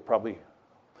that there were probably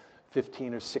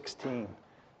 15 or 16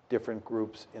 different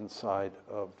groups inside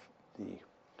of the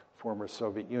former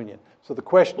Soviet Union. So the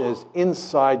question is,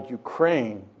 inside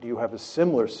Ukraine, do you have a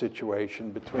similar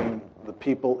situation between the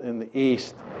people in the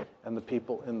East and the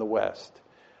people in the West?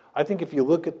 I think if you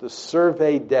look at the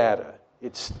survey data,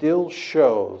 it still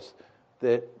shows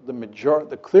that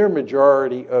the clear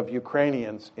majority of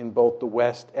Ukrainians in both the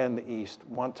West and the East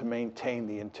want to maintain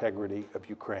the integrity of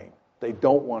Ukraine. They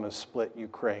don't want to split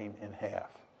Ukraine in half.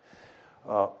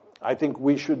 I think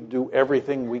we should do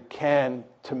everything we can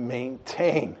to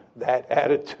maintain that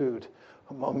attitude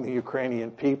among the Ukrainian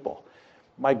people.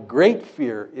 My great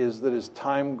fear is that as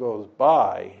time goes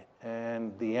by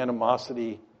and the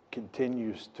animosity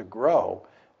continues to grow,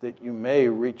 that you may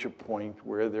reach a point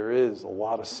where there is a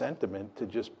lot of sentiment to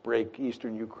just break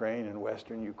Eastern Ukraine and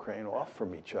Western Ukraine off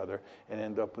from each other and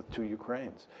end up with two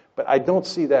Ukraines. But I don't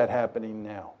see that happening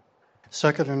now.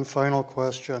 Second and final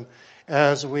question.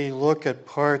 As we look at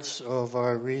parts of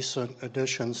our recent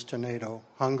additions to NATO,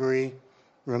 Hungary,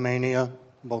 Romania,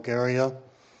 Bulgaria,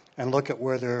 and look at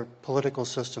where their political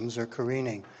systems are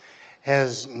careening.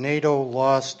 Has NATO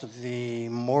lost the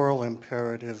moral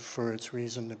imperative for its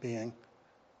reason to being?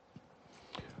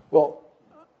 Well,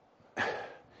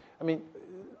 I mean,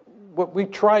 what we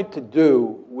tried to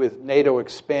do with NATO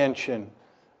expansion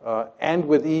and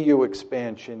with EU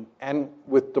expansion and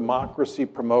with democracy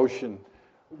promotion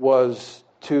was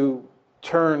to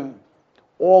turn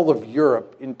all of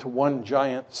Europe into one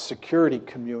giant security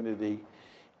community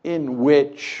in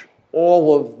which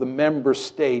all of the member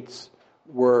states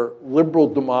were liberal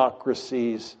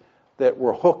democracies that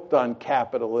were hooked on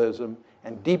capitalism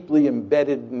and deeply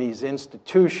embedded in these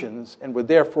institutions and would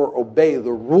therefore obey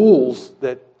the rules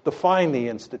that define the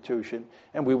institution,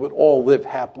 and we would all live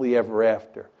happily ever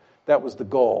after. That was the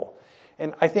goal.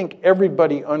 And I think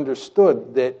everybody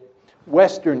understood that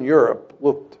Western Europe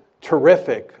looked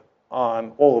terrific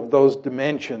on all of those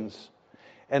dimensions.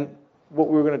 And what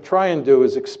we were going to try and do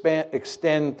is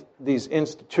extend these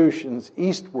institutions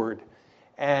eastward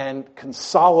and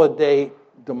consolidate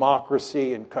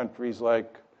democracy in countries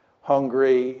like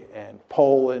Hungary and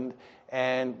Poland,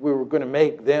 and we were going to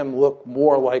make them look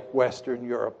more like Western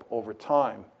Europe over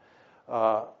time.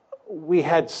 We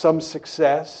had some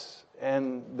success,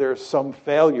 and there's some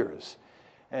failures.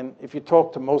 And if you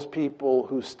talk to most people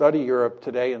who study Europe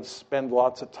today and spend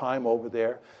lots of time over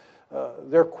there,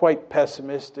 they're quite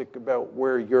pessimistic about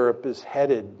where Europe is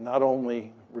headed, not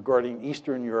only regarding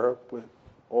Eastern Europe, but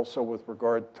also with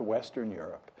regard to Western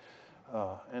Europe.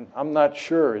 And I'm not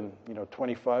sure in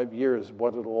 25 years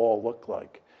what it'll all look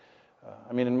like.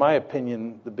 I mean, in my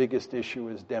opinion, the biggest issue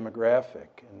is demographic,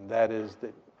 and that is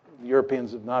that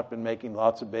Europeans have not been making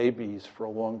lots of babies for a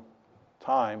long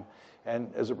time,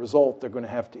 and as a result, they're going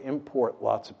to have to import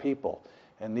lots of people.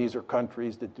 And these are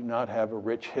countries that do not have a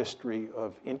rich history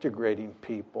of integrating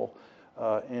people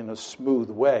in a smooth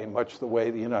way, much the way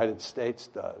the United States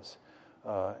does.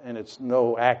 And it's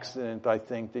no accident, I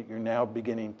think, that you're now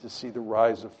beginning to see the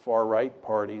rise of far-right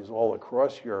parties all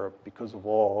across Europe because of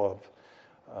all of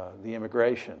the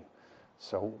immigration.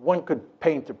 So one could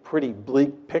paint a pretty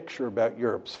bleak picture about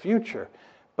Europe's future.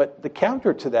 But the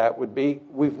counter to that would be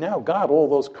we've now got all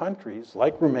those countries,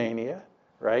 like Romania,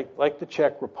 right, like the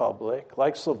Czech Republic,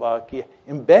 like Slovakia,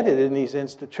 embedded in these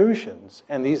institutions.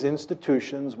 And these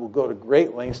institutions will go to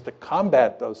great lengths to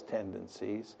combat those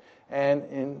tendencies and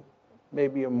in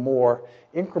maybe a more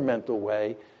incremental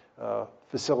way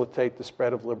facilitate the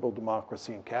spread of liberal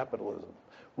democracy and capitalism.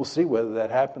 We'll see whether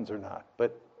that happens or not.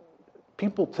 But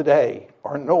people today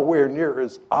are nowhere near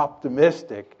as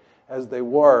optimistic as they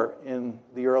were in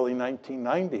the early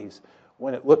 1990s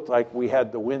when it looked like we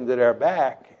had the wind at our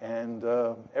back and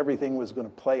everything was going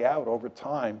to play out over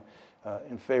time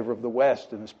in favor of the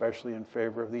West and especially in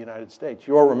favor of the United States.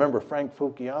 You all remember Frank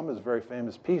Fukuyama's very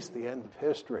famous piece, The End of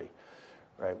History,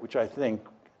 right, which I think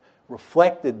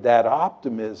reflected that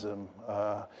optimism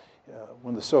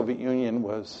when the Soviet Union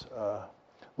was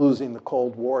losing the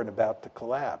Cold War and about to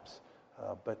collapse.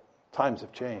 But times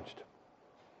have changed.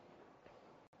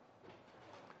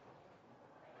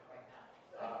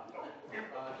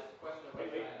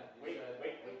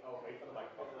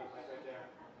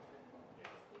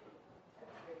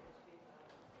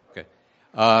 Okay.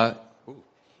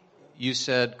 You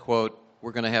said, quote,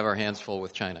 we're going to have our hands full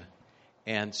with China.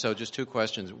 And so just two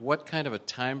questions. What kind of a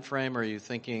time frame are you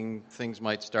thinking things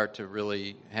might start to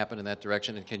really happen in that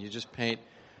direction? And can you just paint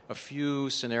a few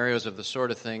scenarios of the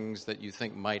sort of things that you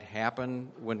think might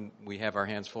happen when we have our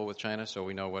hands full with China so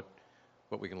we know what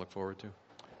we can look forward to?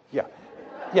 Yeah.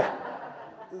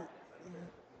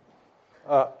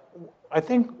 I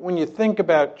think when you think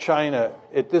about China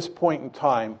at this point in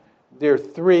time, there are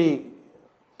three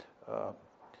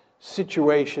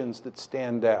situations that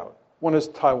stand out. One is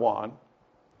Taiwan.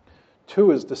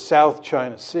 Two is the South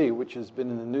China Sea, which has been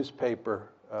in the newspaper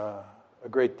a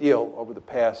great deal over the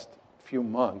past few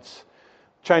months.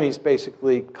 Chinese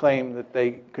basically claim that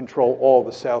they control all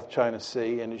the South China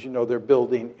Sea, and as you know, they're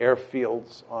building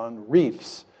airfields on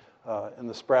reefs in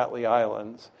the Spratly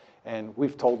Islands, and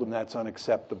we've told them that's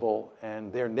unacceptable,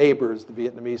 and their neighbors, the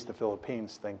Vietnamese, the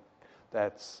Philippines, think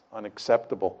that's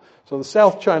unacceptable. So the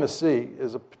South China Sea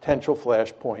is a potential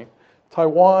flashpoint.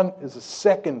 Taiwan is a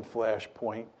second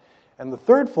flashpoint. And the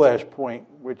third flashpoint,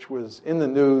 which was in the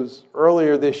news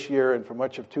earlier this year and for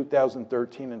much of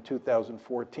 2013 and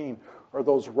 2014, are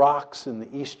those rocks in the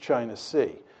East China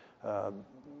Sea.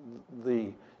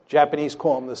 The Japanese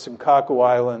call them the Senkaku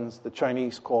Islands. The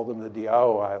Chinese call them the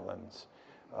Diao Islands.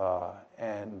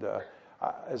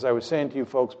 As I was saying to you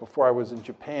folks before, I was in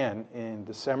Japan in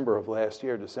December of last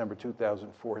year, December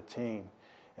 2014.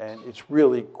 And it's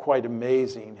really quite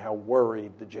amazing how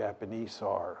worried the Japanese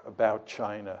are about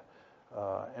China.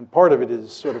 And part of it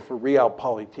is sort of for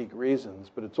realpolitik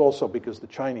reasons, but it's also because the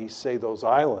Chinese say those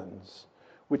islands,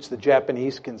 which the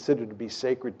Japanese consider to be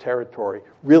sacred territory,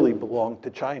 really belong to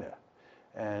China.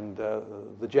 And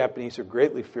the Japanese are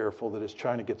greatly fearful that as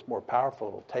China gets more powerful,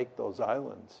 it'll take those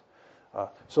islands.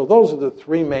 So those are the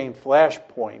three main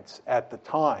flashpoints at the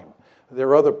time. There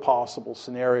are other possible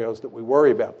scenarios that we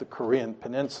worry about. The Korean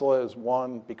Peninsula is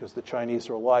one, because the Chinese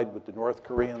are allied with the North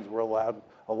Koreans. We're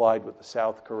allied with the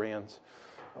South Koreans.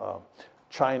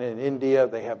 China and India,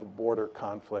 they have a border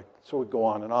conflict. So we go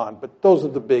on and on. But those are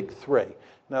the big three.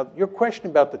 Now, your question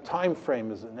about the time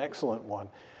frame is an excellent one.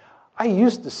 I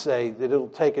used to say that it'll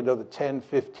take another 10,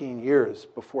 15 years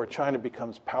before China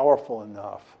becomes powerful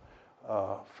enough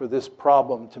for this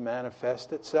problem to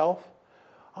manifest itself.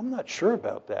 I'm not sure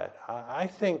about that. I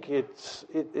think it's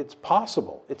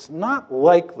possible. It's not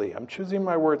likely. I'm choosing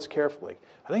my words carefully.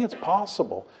 I think it's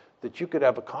possible that you could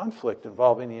have a conflict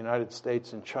involving the United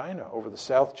States and China over the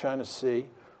South China Sea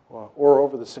or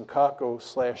over the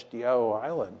Senkaku/Diaoyu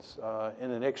Islands in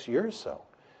the next year or so.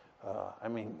 I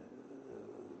mean,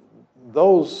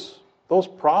 those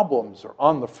problems are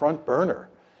on the front burner,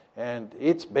 and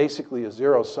it's basically a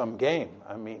zero-sum game.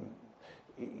 I mean,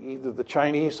 either the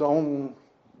Chinese own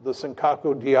the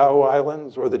Senkaku-Diaoyu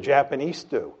Islands or the Japanese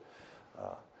do.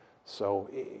 So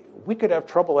we could have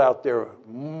trouble out there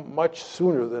much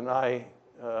sooner than I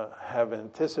have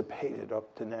anticipated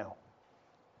up to now.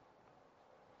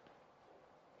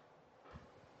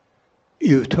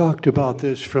 You've talked about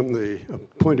this from the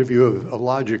point of view of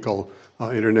logical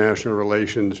international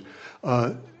relations.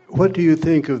 What do you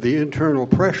think of the internal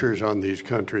pressures on these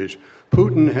countries?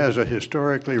 Putin has a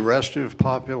historically restive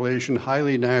population,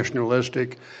 highly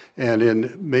nationalistic, and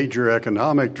in major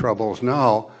economic troubles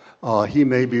now. He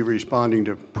may be responding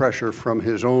to pressure from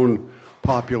his own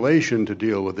population to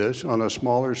deal with this. On a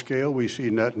smaller scale, we see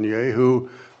Netanyahu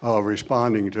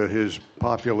responding to his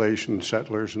population,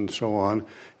 settlers and so on,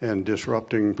 and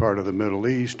disrupting part of the Middle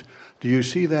East. Do you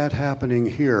see that happening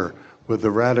here with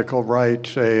the radical right,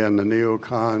 say, and the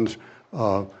neocons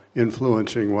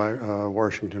influencing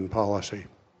Washington policy?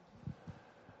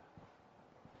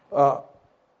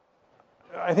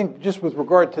 I think just with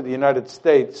regard to the United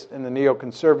States and the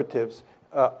neoconservatives,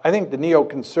 I think the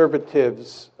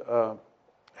neoconservatives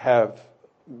have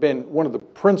been one of the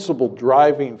principal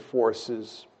driving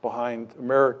forces behind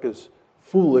America's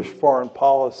foolish foreign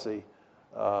policy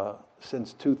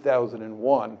since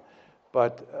 2001.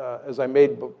 But as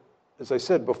I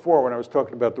said before when I was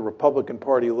talking about the Republican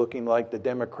Party looking like the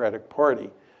Democratic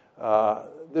Party,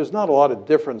 there's not a lot of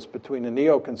difference between the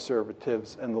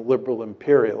neoconservatives and the liberal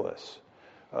imperialists.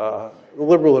 The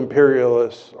liberal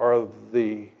imperialists are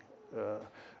the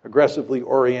aggressively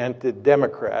oriented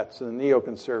Democrats, and the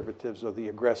neoconservatives are the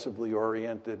aggressively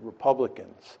oriented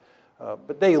Republicans.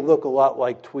 But they look a lot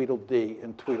like Tweedledee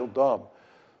and Tweedledum.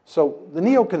 So the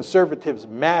neoconservatives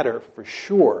matter for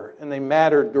sure, and they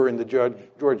mattered during the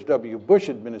George W. Bush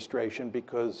administration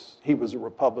because he was a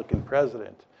Republican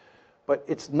president. But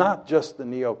it's not just the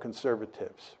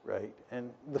neoconservatives, right?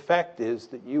 And the fact is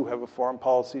that you have a foreign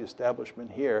policy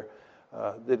establishment here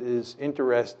that is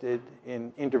interested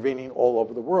in intervening all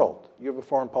over the world. You have a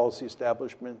foreign policy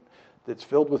establishment that's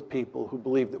filled with people who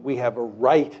believe that we have a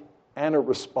right and a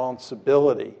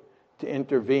responsibility to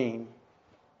intervene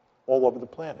all over the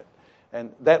planet.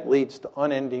 And that leads to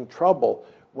unending trouble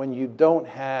when you don't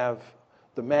have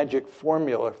the magic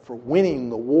formula for winning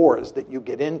the wars that you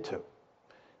get into.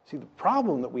 See, the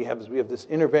problem that we have is we have this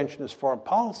interventionist foreign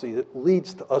policy that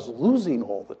leads to us losing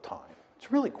all the time.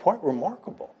 It's really quite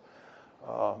remarkable.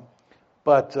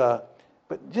 But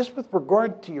just with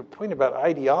regard to your point about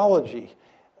ideology,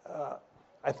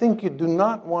 I think you do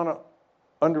not want to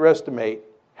underestimate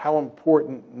how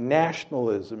important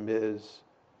nationalism is,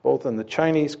 both in the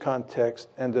Chinese context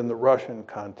and in the Russian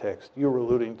context. You were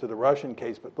alluding to the Russian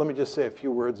case, but let me just say a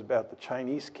few words about the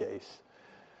Chinese case.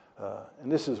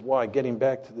 And this is why, getting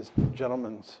back to this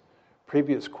gentleman's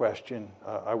previous question,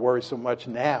 I worry so much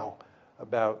now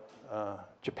about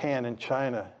Japan and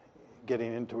China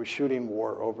getting into a shooting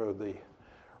war over the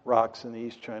rocks in the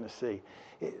East China Sea.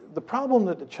 The problem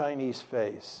that the Chinese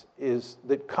face is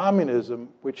that communism,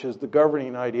 which is the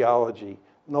governing ideology,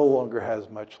 no longer has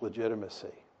much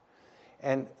legitimacy.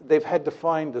 And they've had to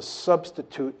find a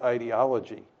substitute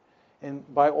ideology. And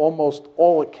by almost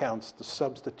all accounts, the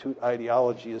substitute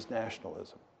ideology is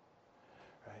nationalism.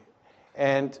 Right?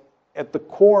 And at the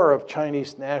core of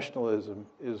Chinese nationalism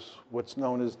is what's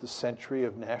known as the century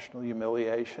of national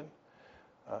humiliation.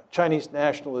 Chinese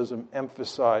nationalism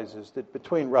emphasizes that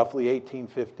between roughly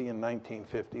 1850 and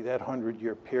 1950, that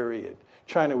 100-year period,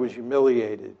 China was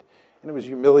humiliated. And it was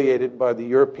humiliated by the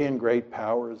European great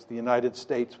powers, the United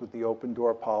States with the open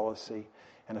door policy,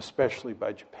 and especially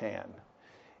by Japan.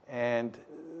 And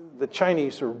the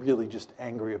Chinese are really just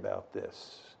angry about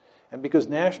this. And because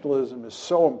nationalism is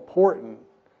so important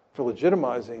for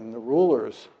legitimizing the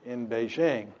rulers in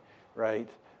Beijing, right,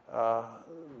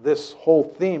 this whole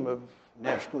theme of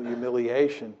national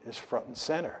humiliation is front and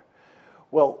center.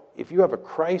 Well, if you have a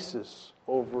crisis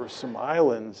over some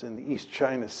islands in the East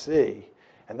China Sea,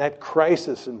 and that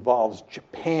crisis involves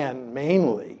Japan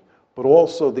mainly, but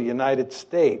also the United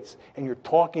States, and you're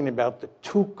talking about the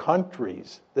two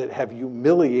countries that have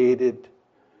humiliated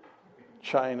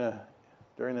China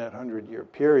during that 100-year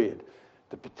period,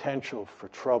 the potential for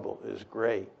trouble is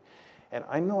great. And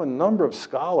I know a number of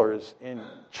scholars in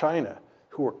China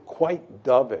who are quite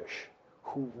dovish,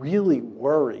 who really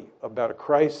worry about a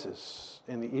crisis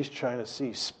in the East China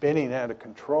Sea spinning out of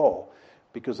control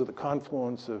because of the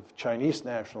confluence of Chinese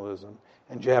nationalism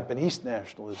and Japanese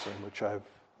nationalism, which I've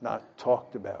not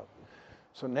talked about.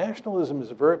 So nationalism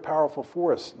is a very powerful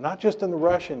force, not just in the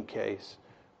Russian case,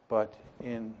 but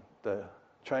in the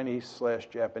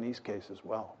Chinese/Japanese case as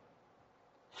well.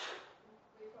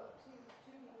 We've got two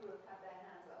people who have had their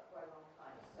hands up for a long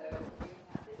time. So we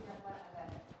have this gentleman and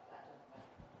then that gentleman.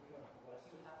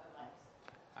 You have the mics.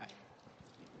 Hi.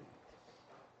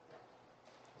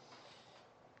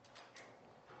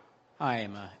 Hi,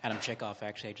 I'm Adam Chekhov.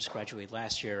 Actually, I just graduated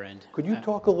last year. And Could you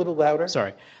talk a little louder?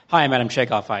 Sorry. Hi, I'm Adam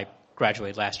Chekhov. I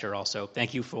graduated last year also.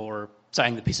 Thank you for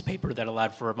signing the piece of paper that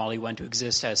allowed for Molly Wen to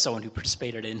exist as someone who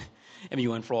participated in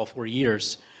MUN for all 4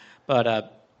 years.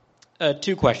 But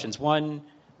two questions. One,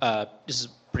 this is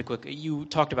pretty quick. You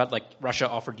talked about like Russia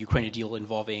offered Ukraine a deal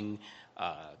involving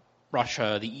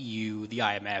Russia, the EU, the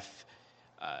IMF,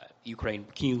 Ukraine.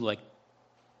 Can you like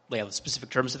lay out the specific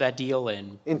terms of that deal?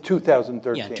 And in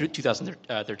 2013. Yeah, in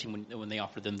 2013 when they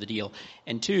offered them the deal.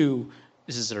 And two,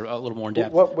 this is a little more in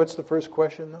depth. What's the first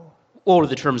question, though? What are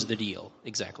the terms of the deal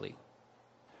exactly?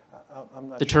 I'm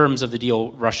not the sure. terms of the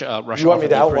deal. Russia. You want me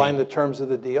to outline Ukraine. the terms of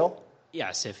the deal?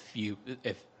 Yes, if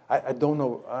I don't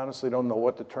know. I honestly don't know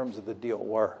what the terms of the deal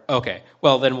were. Okay,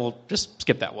 well then we'll just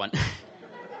skip that one.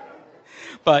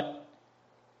 But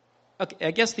okay,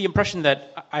 I guess the impression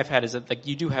that I've had is that like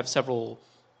you do have several.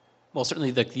 Well,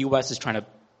 certainly like the U.S. is trying to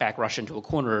back Russia into a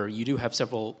corner. You do have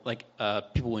several like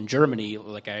people in Germany,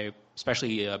 like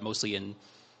especially mostly in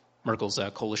Merkel's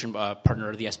coalition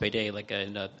partner, the SPD, like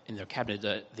in their cabinet.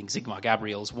 I think Sigmar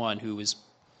Gabriel is one who is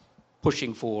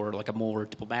pushing for like a more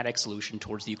diplomatic solution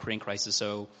towards the Ukraine crisis.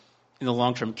 So in the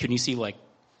long term, can you see like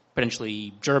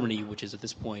potentially Germany, which is at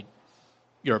this point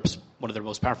Europe's one of their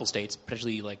most powerful states,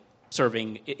 potentially like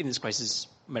serving in this crisis,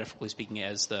 metaphorically speaking,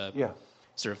 as the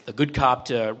sort of the good cop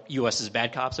to U.S.'s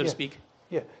bad cop, so to speak?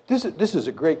 Yeah, this is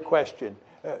a great question.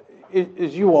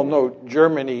 As you all know,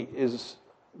 Germany is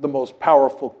the most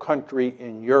powerful country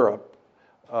in Europe,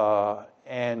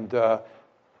 and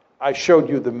I showed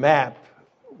you the map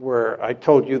where I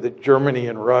told you that Germany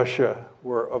and Russia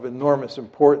were of enormous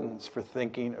importance for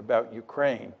thinking about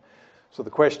Ukraine. So the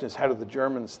question is, how do the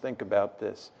Germans think about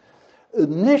this?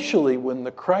 Initially, when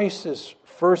the crisis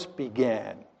first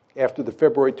began, after the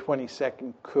February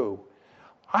 22nd coup,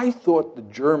 I thought the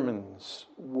Germans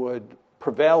would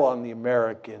prevail on the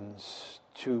Americans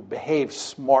to behave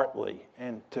smartly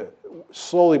and to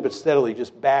slowly but steadily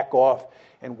just back off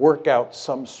and work out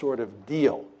some sort of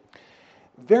deal.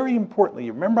 Very importantly,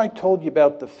 remember I told you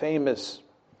about the famous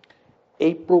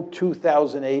April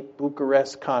 2008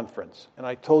 Bucharest conference, and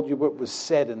I told you what was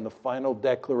said in the final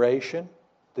declaration,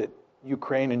 that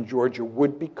Ukraine and Georgia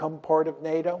would become part of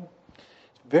NATO?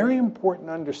 It's very important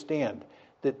to understand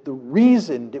that the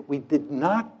reason that we did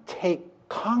not take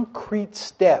concrete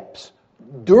steps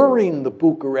during the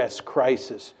Bucharest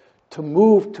crisis to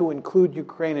move to include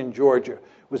Ukraine and Georgia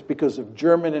was because of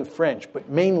German and French, but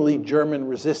mainly German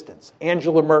resistance.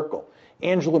 Angela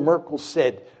Merkel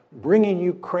said, bringing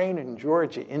Ukraine and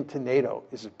Georgia into NATO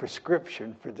is a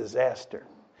prescription for disaster.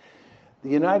 The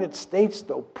United States,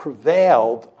 though,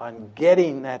 prevailed on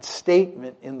getting that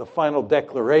statement in the final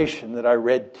declaration that I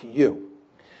read to you.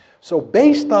 So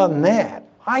based on that,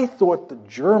 I thought the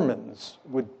Germans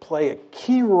would play a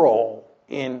key role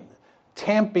in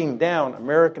tamping down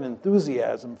American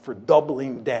enthusiasm for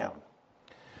doubling down.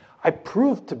 I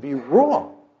proved to be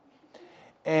wrong.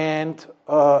 And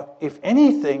if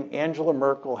anything, Angela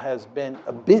Merkel has been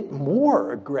a bit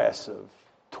more aggressive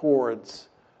towards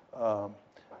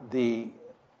the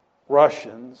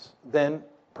Russians than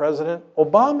President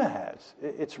Obama has.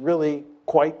 It's really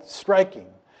quite striking.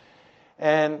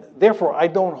 And therefore, I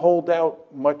don't hold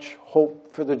out much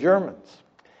hope for the Germans.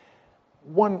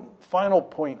 One final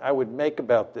point I would make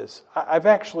about this. I've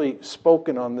actually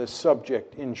spoken on this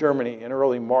subject in Germany. In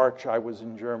early March, I was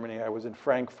in Germany. I was in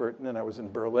Frankfurt, and then I was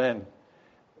in Berlin,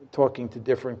 talking to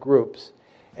different groups.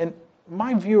 And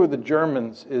my view of the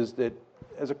Germans is that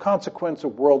as a consequence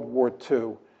of World War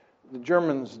II, the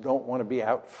Germans don't want to be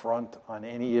out front on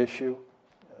any issue.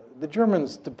 The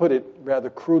Germans, to put it rather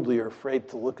crudely, are afraid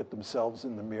to look at themselves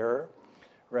in the mirror,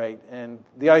 right? And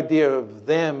the idea of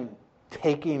them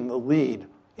taking the lead,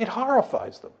 it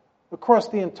horrifies them across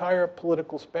the entire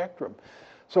political spectrum.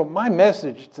 So my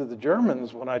message to the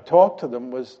Germans when I talked to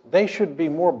them was they should be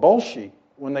more bolshy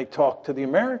when they talk to the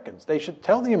Americans. They should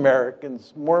tell the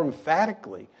Americans more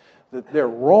emphatically that they're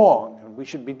wrong and we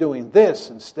should be doing this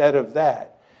instead of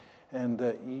that.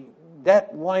 And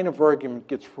that line of argument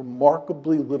gets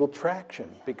remarkably little traction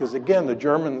because, again, the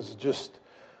Germans just,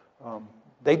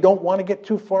 they don't want to get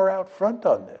too far out front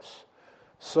on this.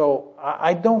 So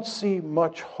I don't see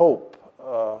much hope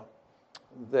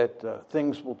that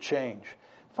things will change.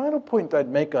 Final point I'd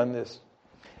make on this,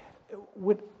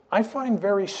 what I find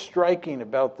very striking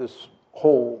about this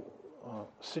whole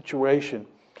situation,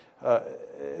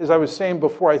 as I was saying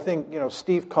before, I think,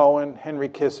 Steve Cohen, Henry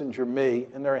Kissinger, me,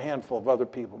 and there are a handful of other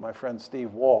people, my friend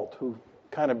Steve Walt, who've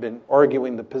kind of been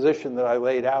arguing the position that I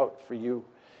laid out for you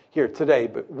here today,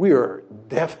 but we are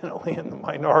definitely in the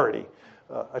minority,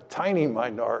 a tiny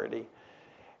minority.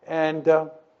 And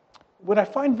what I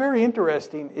find very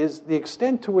interesting is the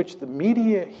extent to which the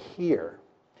media here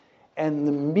and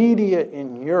the media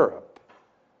in Europe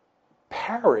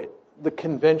parrot the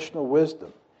conventional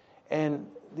wisdom, and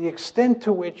the extent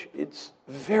to which it's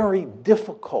very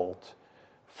difficult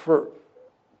for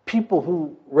people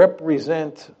who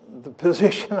represent the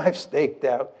position I've staked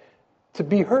out to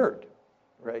be heard,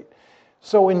 right?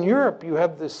 So in Europe, you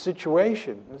have this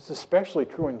situation. It's especially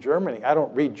true in Germany. I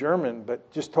don't read German,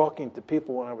 but just talking to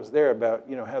people when I was there about,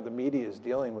 how the media is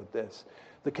dealing with this,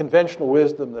 the conventional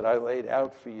wisdom that I laid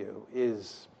out for you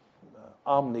is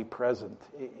omnipresent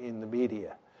in the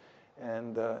media.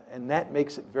 And that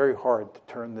makes it very hard to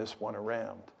turn this one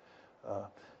around.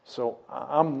 So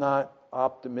I'm not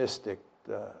optimistic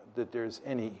that there's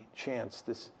any chance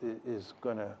this is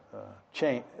going to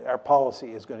change, our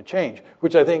policy is going to change,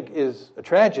 which I think is a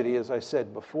tragedy, as I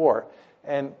said before.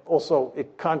 And also,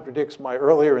 it contradicts my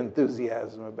earlier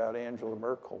enthusiasm about Angela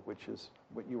Merkel, which is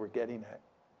what you were getting at.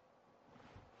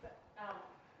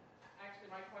 Actually,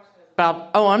 my question is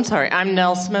about... Oh, I'm sorry. I'm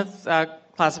Nell Smith,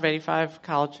 class of 85,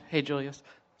 college. Hey, Julius.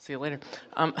 See you later.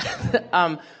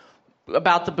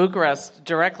 About the Bucharest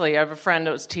directly, I have a friend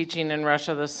that was teaching in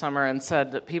Russia this summer and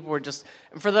said that people were just...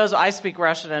 For those, I speak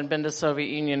Russian and been to Soviet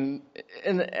Union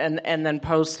and then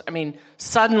post...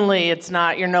 suddenly it's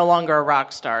not... You're no longer a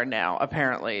rock star now,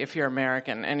 apparently, if you're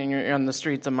American and you're on the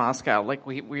streets of Moscow, like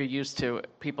we're used to,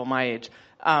 people my age.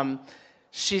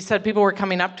 She said people were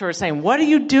coming up to her saying, "What are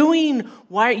you doing?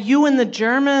 Why you and the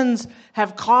Germans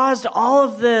have caused all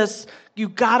of this? You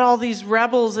got all these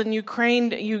rebels in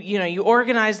Ukraine. You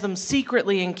organized them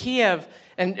secretly in Kiev."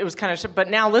 And it was kind of, but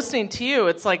now listening to you,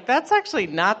 it's like that's actually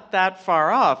not that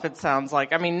far off. It sounds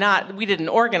like, we didn't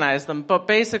organize them, but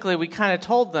basically we kind of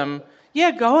told them,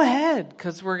 "Yeah, go ahead,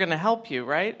 because we're going to help you."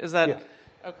 Right? Is that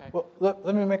okay? Well,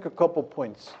 let me make a couple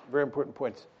points, very important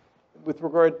points. With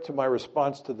regard to my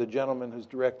response to the gentleman who's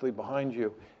directly behind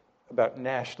you about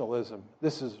nationalism,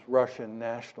 this is Russian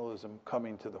nationalism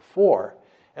coming to the fore.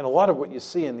 And a lot of what you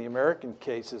see in the American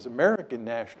case is American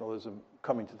nationalism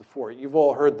coming to the fore. You've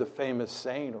all heard the famous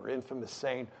saying or infamous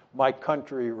saying, "My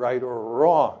country, right or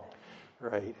wrong,"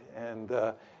 right? And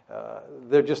there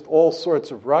are just all sorts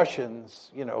of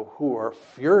Russians, who are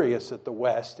furious at the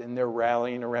West, and they're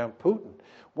rallying around Putin.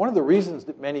 One of the reasons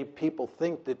that many people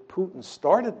think that Putin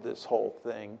started this whole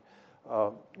thing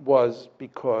was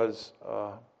because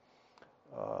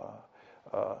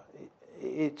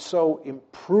it so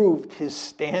improved his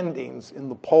standings in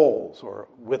the polls or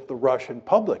with the Russian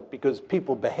public because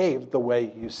people behaved the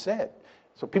way you said.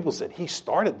 So people said he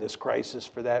started this crisis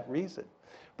for that reason.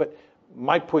 But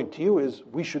my point to you is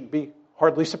we should be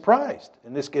hardly surprised.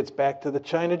 And this gets back to the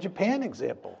China-Japan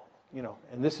example.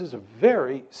 And this is a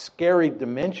very scary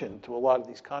dimension to a lot of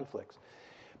these conflicts.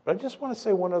 But I just want to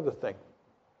say one other thing.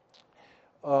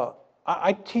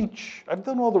 I've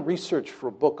done all the research for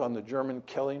a book on the German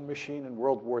killing machine in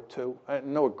World War II. I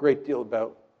know a great deal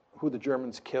about who the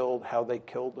Germans killed, how they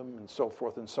killed them, and so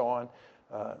forth and so on.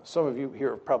 Some of you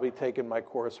here have probably taken my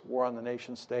course, War on the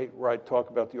Nation State, where I talk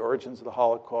about the origins of the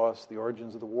Holocaust, the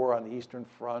origins of the war on the Eastern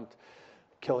Front,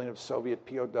 killing of Soviet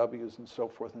POWs, and so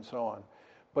forth and so on.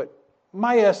 But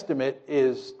my estimate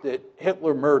is that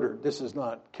Hitler murdered, this is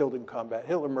not killed in combat,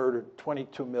 Hitler murdered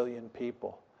 22 million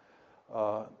people.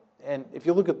 And if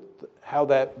you look at how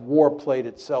that war played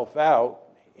itself out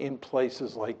in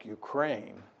places like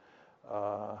Ukraine,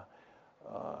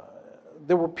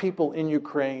 there were people in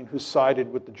Ukraine who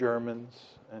sided with the Germans,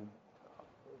 and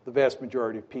the vast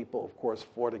majority of people, of course,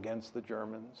 fought against the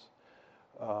Germans.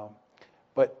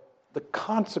 But the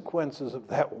consequences of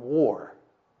that war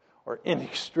are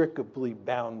inextricably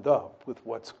bound up with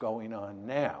what's going on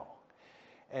now.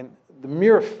 And the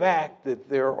mere fact that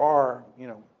there are,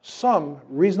 some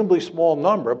reasonably small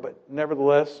number, but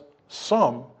nevertheless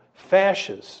some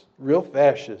fascists, real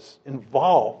fascists,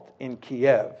 involved in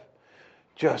Kiev,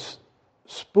 just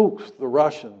spooks the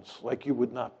Russians like you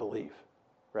would not believe,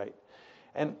 right?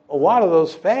 And a lot of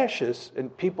those fascists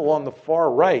and people on the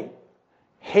far right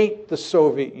hate the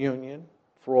Soviet Union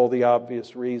for all the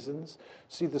obvious reasons,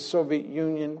 see the Soviet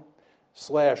Union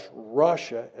 /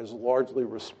 Russia as largely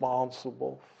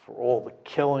responsible for all the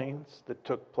killings that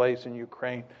took place in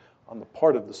Ukraine on the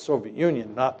part of the Soviet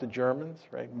Union, not the Germans,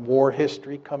 right? War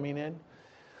history coming in.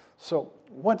 So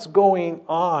what's going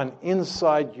on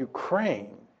inside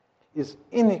Ukraine is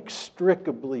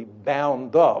inextricably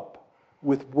bound up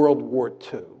with World War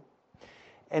II.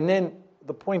 And then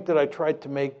the point that I tried to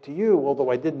make to you,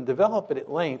 although I didn't develop it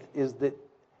at length, is that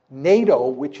NATO,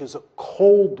 which is a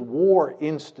Cold War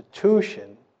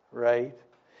institution, right,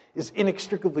 is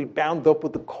inextricably bound up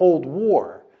with the Cold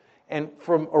War. And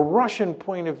from a Russian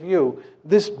point of view,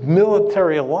 this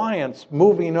military alliance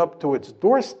moving up to its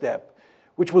doorstep,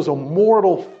 which was a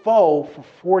mortal foe for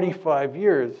 45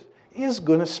 years, is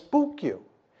going to spook you.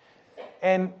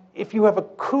 And if you have a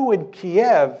coup in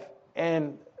Kiev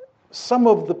and some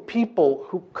of the people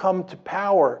who come to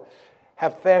power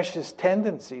have fascist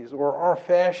tendencies or are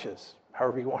fascists,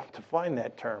 however you want to define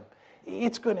that term,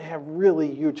 it's going to have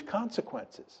really huge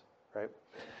consequences, right?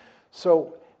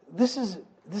 So this is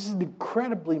an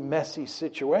incredibly messy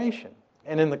situation.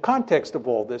 And in the context of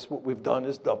all this, what we've done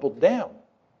is doubled down.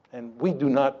 And we do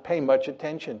not pay much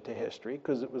attention to history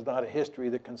because it was not a history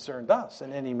that concerned us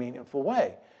in any meaningful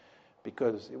way,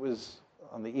 because it was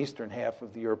on the eastern half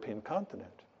of the European continent.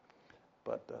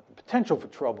 But the potential for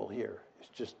trouble here is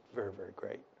just very, very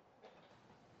great.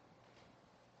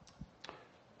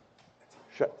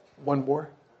 One more?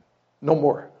 No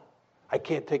more. I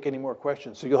can't take any more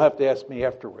questions, so you'll have to ask me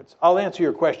afterwards. I'll answer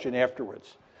your question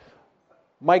afterwards.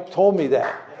 Mike told me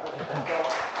that.